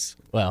telling on us.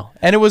 Well,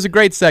 and it was a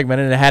great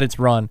segment, and it had its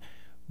run.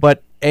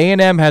 But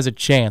A&M has a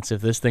chance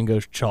if this thing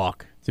goes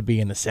chalk to be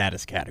in the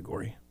saddest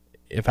category.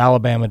 If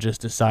Alabama just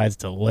decides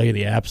to lay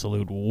the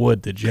absolute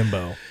wood to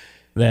Jimbo.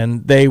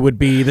 then they would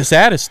be the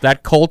saddest.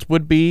 That Colt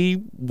would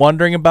be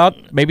wondering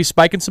about maybe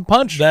spiking some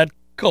punch. That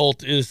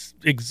Colt is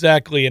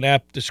exactly an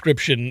apt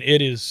description.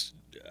 It is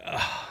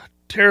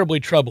terribly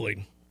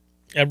troubling.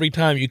 Every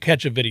time you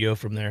catch a video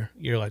from there,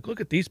 you're like,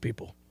 look at these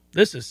people.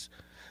 It's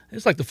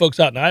like the folks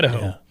out in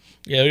Idaho.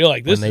 Yeah, you're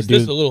like, this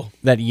is a little...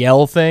 That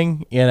yell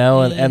thing,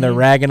 and they're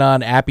ragging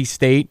on Appy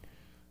State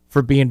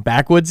for being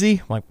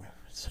backwoodsy. I'm like,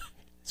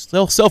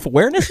 still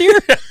self-awareness here?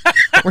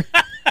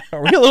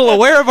 Are we a little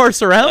aware of our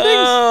surroundings?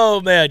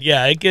 Oh, man,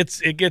 yeah, it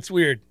gets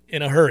weird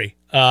in a hurry.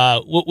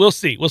 We'll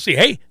see.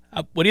 Hey,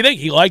 what do you think?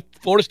 He liked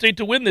Florida State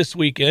to win this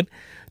weekend.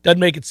 Doesn't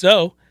make it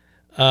so,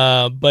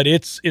 but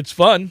it's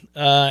fun.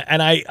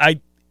 And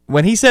I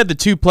when he said the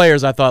two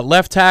players, I thought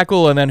left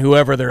tackle and then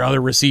whoever their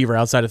other receiver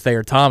outside of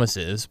Thayer Thomas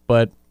is.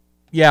 But,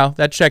 yeah,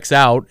 that checks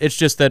out. It's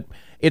just that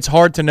it's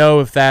hard to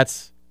know if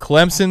that's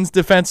Clemson's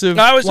defensive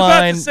line. I was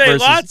about to say,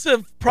 versus, lots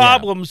of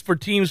problems for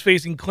teams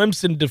facing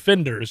Clemson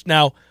defenders.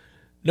 Now,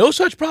 no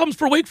such problems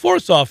for Wake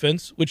Forest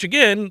offense, which,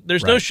 again,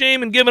 there's no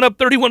shame in giving up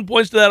 31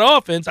 points to that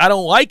offense. I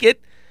don't like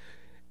it.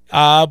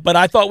 But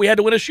I thought we had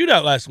to win a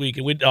shootout last week,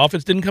 and the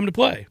offense didn't come to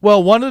play.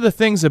 Well, one of the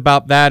things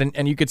about that,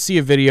 and you could see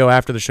a video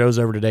after the show's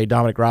over today,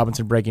 Dominic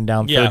Robinson breaking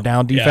down third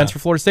down defense for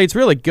Florida State. It's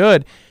really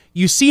good.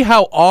 You see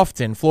how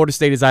often Florida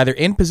State is either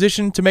in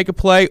position to make a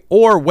play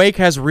or Wake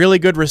has really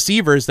good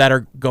receivers that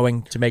are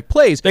going to make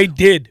plays. They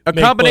did. A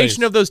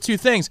combination of those two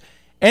things.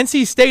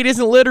 NC State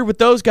isn't littered with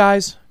those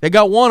guys. They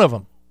got one of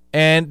them.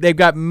 And they've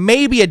got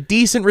maybe a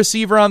decent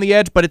receiver on the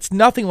edge, but it's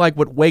nothing like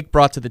what Wake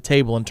brought to the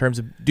table in terms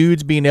of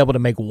dudes being able to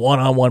make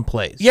one-on-one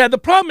plays. Yeah, the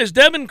problem is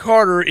Devin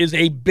Carter is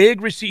a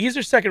big receiver. He's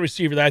their second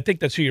receiver. I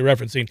think that's who you're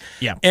referencing.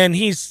 Yeah. And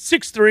he's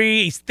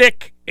 6'3", he's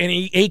thick, and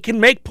he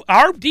can make –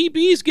 our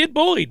DBs get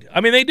bullied.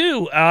 I mean, they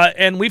do.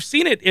 And we've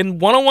seen it in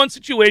one-on-one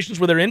situations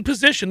where they're in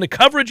position. The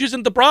coverage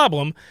isn't the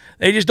problem.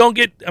 They just don't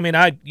get – I mean,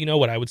 you know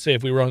what I would say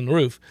if we were on the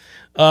roof.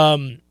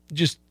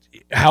 Just –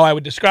 how I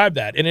would describe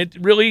that. And it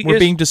really We're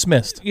being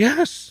dismissed.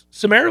 Yes,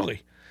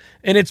 summarily.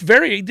 And it's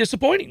very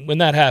disappointing when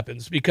that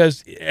happens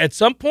because at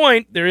some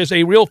point there is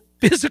a real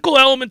physical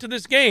element to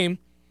this game.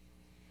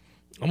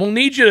 I'm going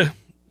to need you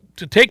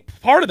to take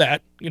part of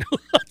that.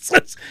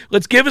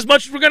 Let's give as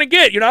much as we're going to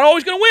get. You're not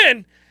always going to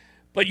win,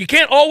 but you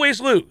can't always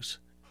lose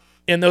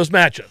in those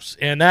matchups.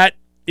 And that's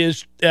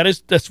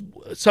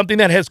something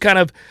that has kind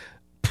of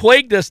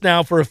plagued us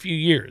now for a few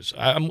years.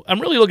 I'm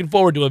really looking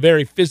forward to a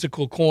very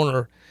physical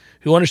corner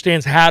who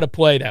understands how to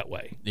play that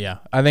way. Yeah,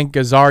 I think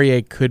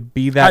Azaria could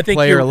be that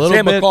player a little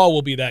bit. bit. Sam McCall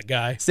will be that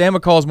guy. Sam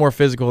McCall is more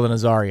physical than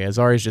Azaria.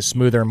 Azaria's just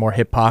smoother and more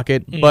hip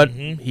pocket, but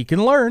he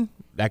can learn.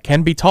 That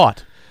can be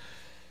taught.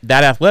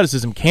 That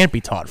athleticism can't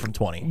be taught from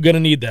 20. Gonna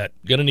need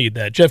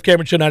that. Jeff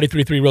Cameron Show,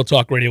 93.3 Real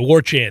Talk Radio,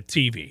 War Chant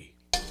TV.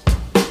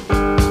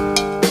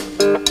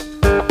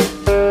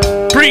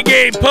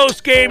 Pre-game,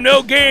 post-game,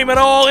 no game at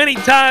all.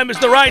 Anytime is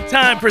the right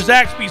time for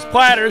Zaxby's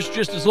Platters.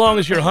 Just as long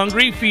as you're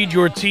hungry, feed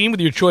your team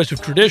with your choice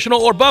of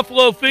traditional or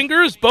buffalo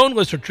fingers,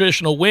 boneless or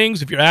traditional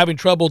wings. If you're having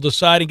trouble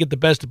deciding, get the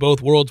best of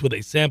both worlds with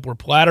a sampler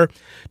platter.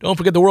 Don't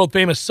forget the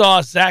world-famous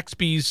sauce,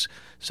 Zaxby's,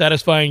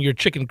 satisfying your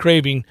chicken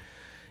craving.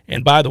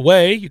 And by the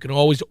way, you can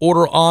always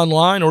order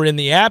online or in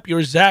the app.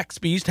 Your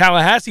Zaxby's,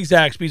 Tallahassee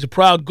Zaxby's, a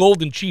proud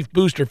Golden Chief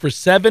booster for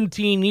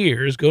 17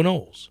 years. Go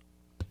Noles.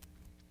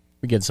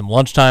 We get some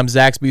lunchtime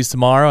Zaxby's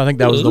tomorrow. I think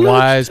that was the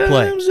wise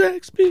play.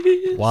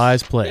 Zaxby's.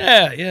 Wise play.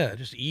 Yeah.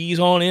 Just ease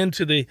on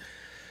into the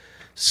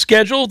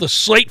schedule, the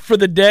slate for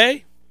the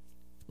day.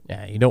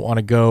 Yeah, you don't want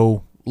to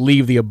go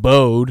leave the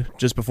abode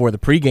just before the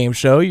pregame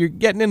show. You're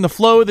getting in the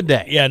flow of the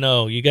day. Yeah,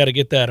 no, you got to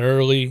get that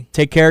early.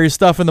 Take care of your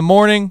stuff in the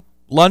morning,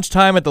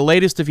 lunchtime at the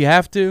latest if you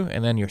have to,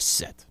 and then you're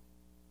set.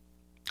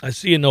 I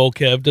see you, Noel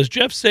Kev. Does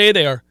Jeff say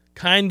they are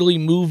kindly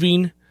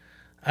moving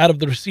out of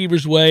the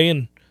receiver's way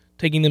and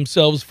taking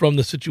themselves from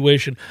the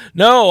situation?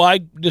 No, I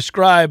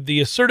describe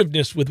the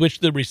assertiveness with which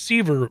the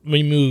receiver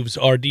removes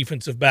our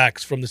defensive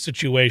backs from the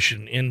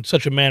situation in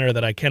such a manner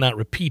that I cannot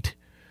repeat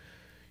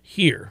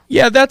here.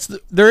 Yeah,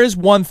 there is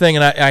one thing,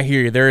 and I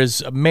hear you. There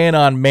is a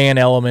man-on-man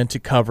element to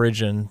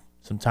coverage, and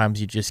sometimes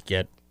you just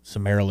get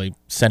summarily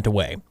sent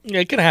away.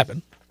 Yeah, it can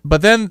happen.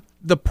 But then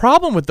the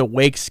problem with the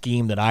Wake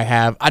scheme that I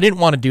have, I didn't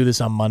want to do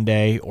this on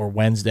Monday or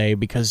Wednesday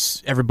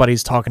because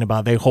everybody's talking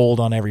about they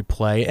hold on every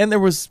play. And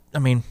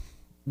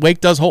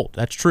Wake does hold.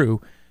 That's true.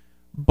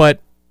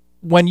 But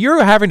when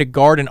you're having to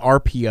guard an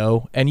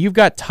RPO and you've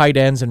got tight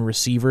ends and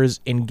receivers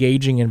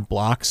engaging in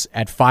blocks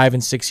at 5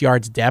 and 6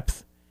 yards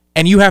depth,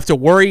 and you have to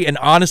worry and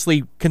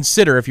honestly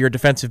consider if you're a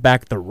defensive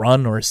back the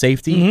run or a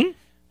safety,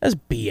 that's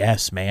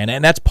BS, man.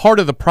 And that's part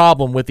of the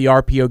problem with the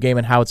RPO game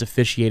and how it's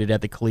officiated at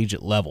the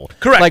collegiate level.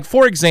 Correct. Like,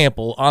 for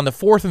example, on the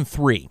 4th and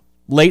 3,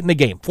 late in the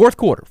game, fourth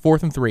quarter,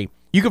 4th and 3,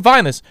 you can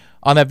find this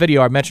on that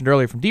video I mentioned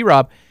earlier from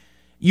D-Rob.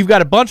 You've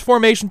got a bunch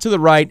formation to the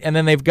right, and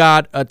then they've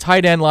got a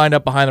tight end lined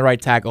up behind the right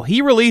tackle.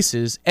 He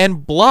releases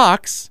and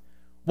blocks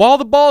while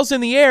the ball's in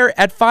the air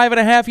at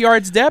 5.5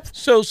 yards depth.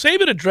 So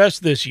Saban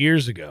addressed this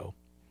years ago.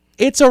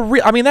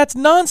 That's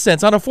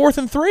nonsense on a 4th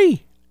and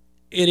 3.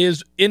 It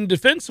is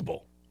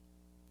indefensible.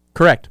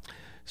 Correct.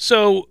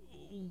 So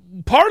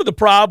part of the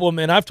problem,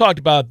 and I've talked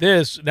about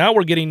this, now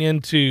we're getting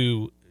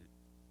into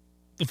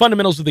the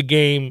fundamentals of the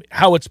game,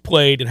 how it's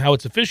played, and how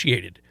it's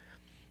officiated.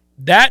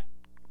 That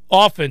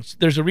offense,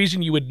 there's a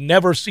reason you would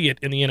never see it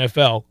in the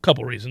NFL, a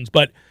couple reasons,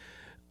 but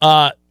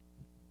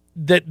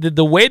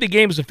the way the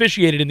game is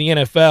officiated in the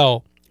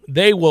NFL,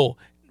 they will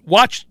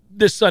watch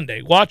this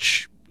Sunday,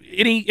 watch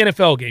any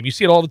NFL game. You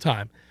see it all the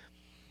time.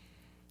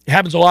 It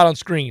happens a lot on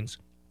screens.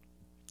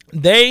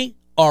 They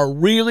are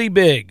really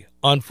big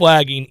on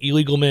flagging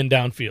illegal men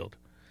downfield.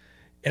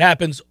 It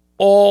happens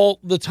all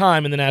the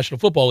time in the National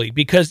Football League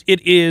because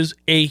it is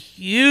a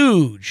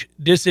huge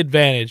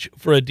disadvantage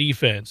for a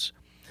defense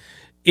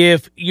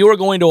if you're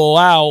going to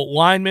allow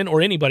linemen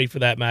or anybody for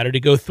that matter to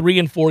go 3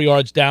 and 4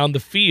 yards down the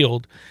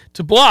field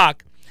to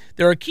block.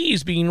 There are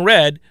keys being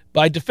read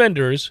by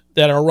defenders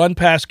that are run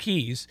pass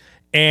keys,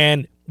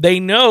 and they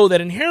know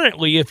that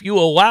inherently if you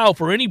allow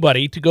for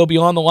anybody to go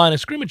beyond the line of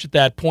scrimmage at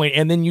that point,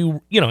 and then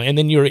you're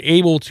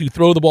able to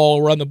throw the ball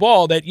or run the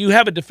ball, that you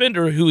have a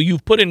defender who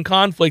you've put in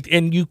conflict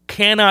and you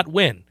cannot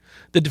win.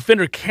 The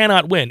defender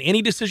cannot win.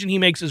 Any decision he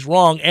makes is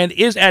wrong and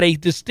is at a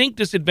distinct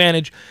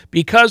disadvantage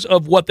because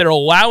of what they're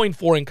allowing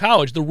for in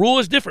college. The rule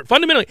is different.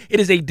 Fundamentally, it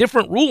is a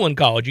different rule in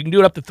college. You can do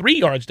it up to 3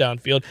 yards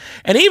downfield.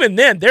 And even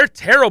then, they're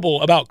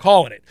terrible about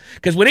calling it.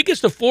 Because when it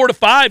gets to 4 to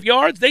 5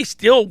 yards, they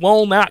still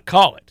will not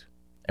call it.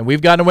 And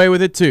we've gotten away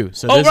with it too.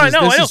 So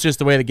this is just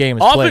the way the game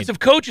is played. Offensive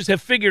coaches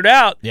have figured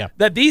out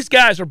that these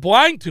guys are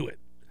blind to it.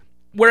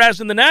 Whereas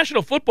in the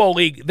National Football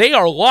League, they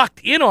are locked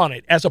in on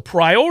it as a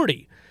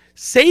priority.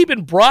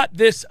 Saban brought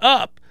this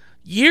up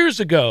years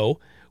ago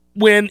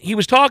when he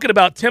was talking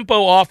about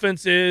tempo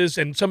offenses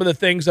and some of the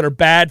things that are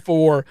bad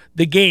for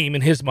the game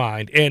in his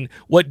mind and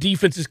what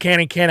defenses can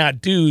and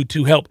cannot do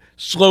to help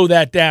slow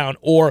that down,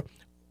 or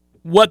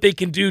what they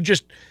can do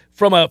just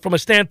from a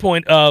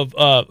standpoint of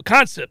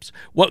concepts,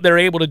 what they're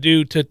able to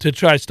do to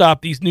try to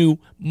stop these new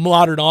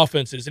modern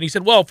offenses. And he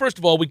said, well, first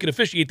of all, we could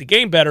officiate the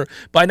game better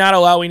by not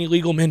allowing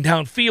illegal men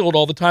downfield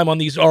all the time on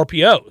these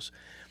RPOs.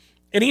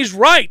 And he's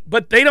right,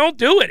 but they don't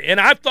do it. And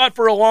I've thought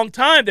for a long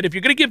time that if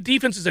you're going to give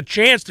defenses a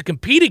chance to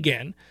compete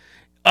again,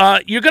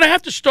 you're going to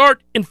have to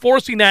start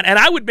enforcing that, and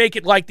I would make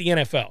it like the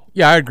NFL.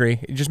 Yeah, I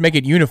agree. Just make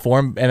it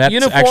uniform, and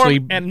that's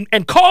actually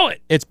and call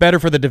it. It's better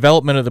for the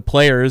development of the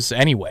players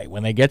anyway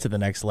when they get to the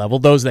next level,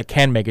 those that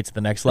can make it to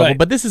the next level. Right.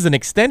 But this is an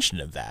extension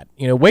of that.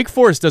 Wake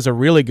Forest does a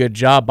really good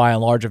job, by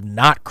and large, of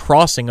not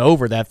crossing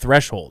over that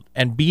threshold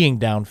and being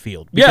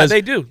downfield. Yeah,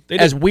 they do.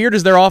 As weird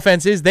as their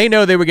offense is, they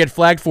know they would get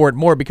flagged for it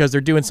more because they're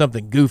doing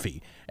something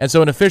goofy. And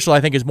so an official, I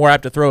think, is more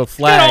apt to throw a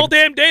flag. Got all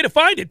damn day to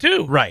find it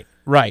too. Right.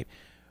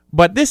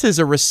 But this is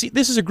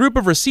a group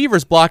of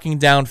receivers blocking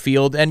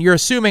downfield, and you're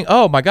assuming,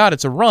 oh my God,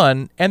 it's a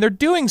run, and they're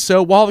doing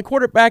so while the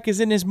quarterback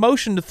is in his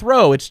motion to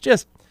throw. It's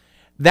just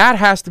that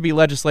has to be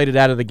legislated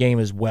out of the game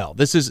as well.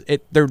 This is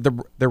it. They're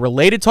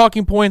related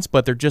talking points,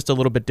 but they're just a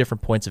little bit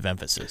different points of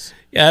emphasis.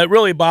 Yeah, it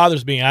really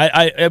bothers me.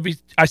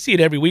 I see it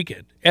every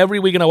weekend. Every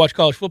weekend I watch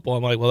college football.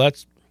 I'm like, well, I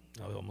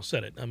almost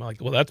said it. I'm like,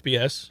 well, that's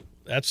BS.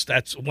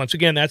 That's once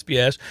again, that's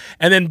BS.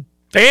 And then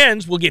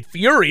fans will get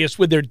furious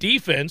with their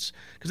defense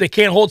because they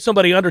can't hold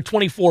somebody under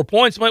 24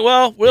 points. I'm like,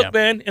 well,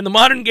 man, in the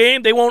modern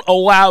game, they won't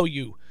allow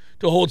you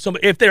to hold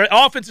somebody if their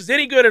offense is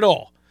any good at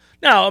all.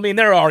 Now, I mean,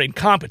 there are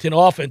incompetent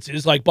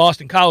offenses like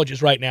Boston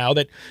College's right now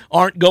that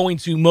aren't going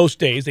to most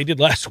days. They did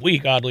last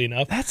week, oddly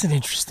enough. That's an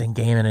interesting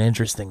game and an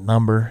interesting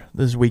number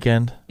this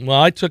weekend.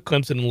 Well, I took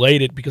Clemson and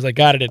laid it because I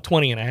got it at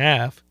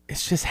 20.5.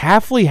 It's just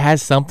Hafley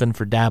has something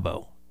for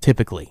Dabo,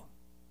 typically.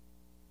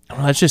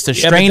 That's just a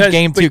strange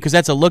game, too, because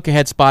that's a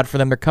look-ahead spot for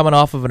them. They're coming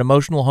off of an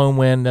emotional home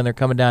win, then they're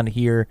coming down to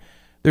here.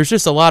 There's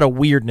just a lot of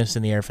weirdness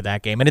in the air for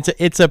that game. And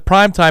it's a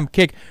primetime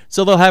kick,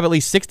 so they'll have at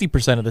least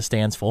 60% of the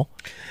stands full.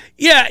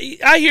 Yeah,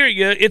 I hear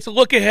you. It's a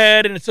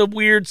look-ahead, and it's a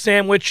weird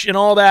sandwich and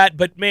all that.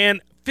 But,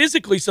 man,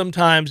 physically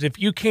sometimes if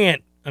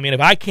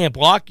I can't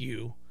block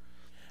you,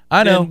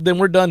 I know. Then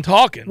we're done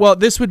talking. Well,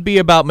 this would be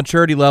about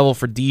maturity level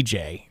for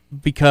DJ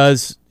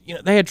because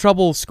they had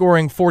trouble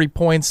scoring 45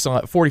 points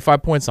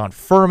on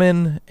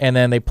Furman, and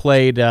then they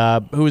played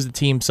who was the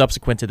team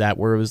subsequent to that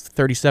where it was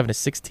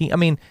 37-16. I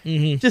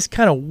mean, just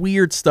kind of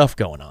weird stuff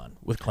going on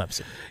with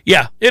Clemson.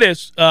 Yeah, it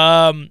is.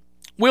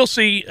 We'll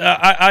see.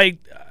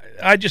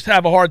 I just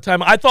have a hard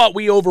time. I thought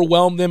we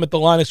overwhelmed them at the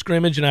line of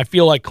scrimmage, and I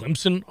feel like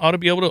Clemson ought to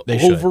be able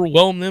to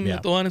overwhelm them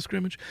at the line of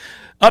scrimmage.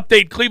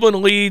 Update, Cleveland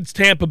leads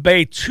Tampa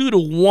Bay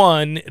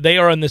 2-1. They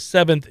are in the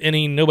 7th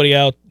inning. Nobody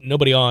out,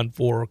 nobody on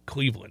for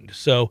Cleveland.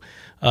 So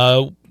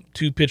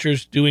two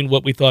pitchers doing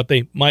what we thought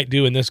they might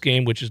do in this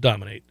game, which is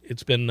dominate.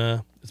 It's been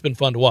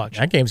fun to watch.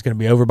 That game's going to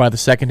be over by the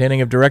second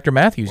inning of Director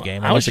Matthews'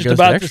 game. I was just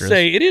about to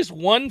say, it is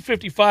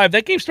 1:55.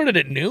 That game started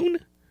at noon?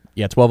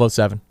 Yeah,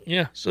 12:07.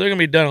 Yeah, so they're going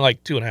to be done in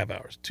like 2.5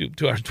 hours, 2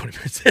 hours and 20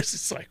 minutes. This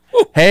is like,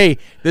 whew. Hey,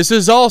 this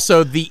is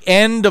also the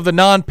end of the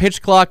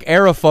non-pitch clock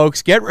era,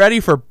 folks. Get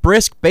ready for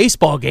brisk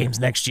baseball games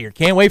next year.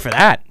 Can't wait for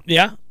that.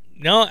 Yeah,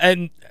 no,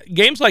 and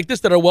games like this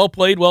that are well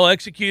played, well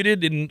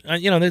executed, and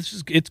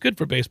it's good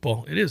for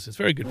baseball. It is. It's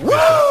very good for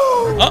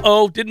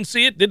baseball. Didn't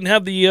see it. Didn't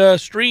have the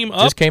stream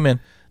up. Just came in.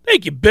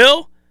 Thank you,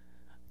 Bill.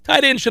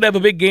 Tight ends should have a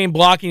big game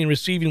blocking and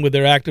receiving with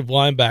their active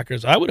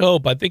linebackers. I would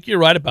hope. I think you're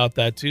right about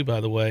that, too,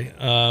 by the way.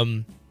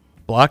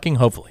 Blocking,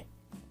 hopefully.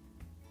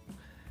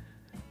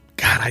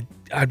 God,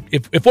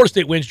 if Florida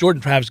State wins,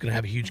 Jordan Travis is going to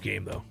have a huge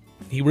game, though.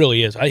 He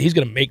really is. He's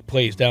going to make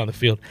plays down the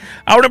field.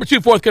 Hour number 2,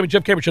 forthcoming.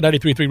 Jeff Cameron Show,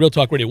 93.3 Real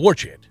Talk Radio, War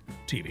Chant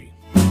TV.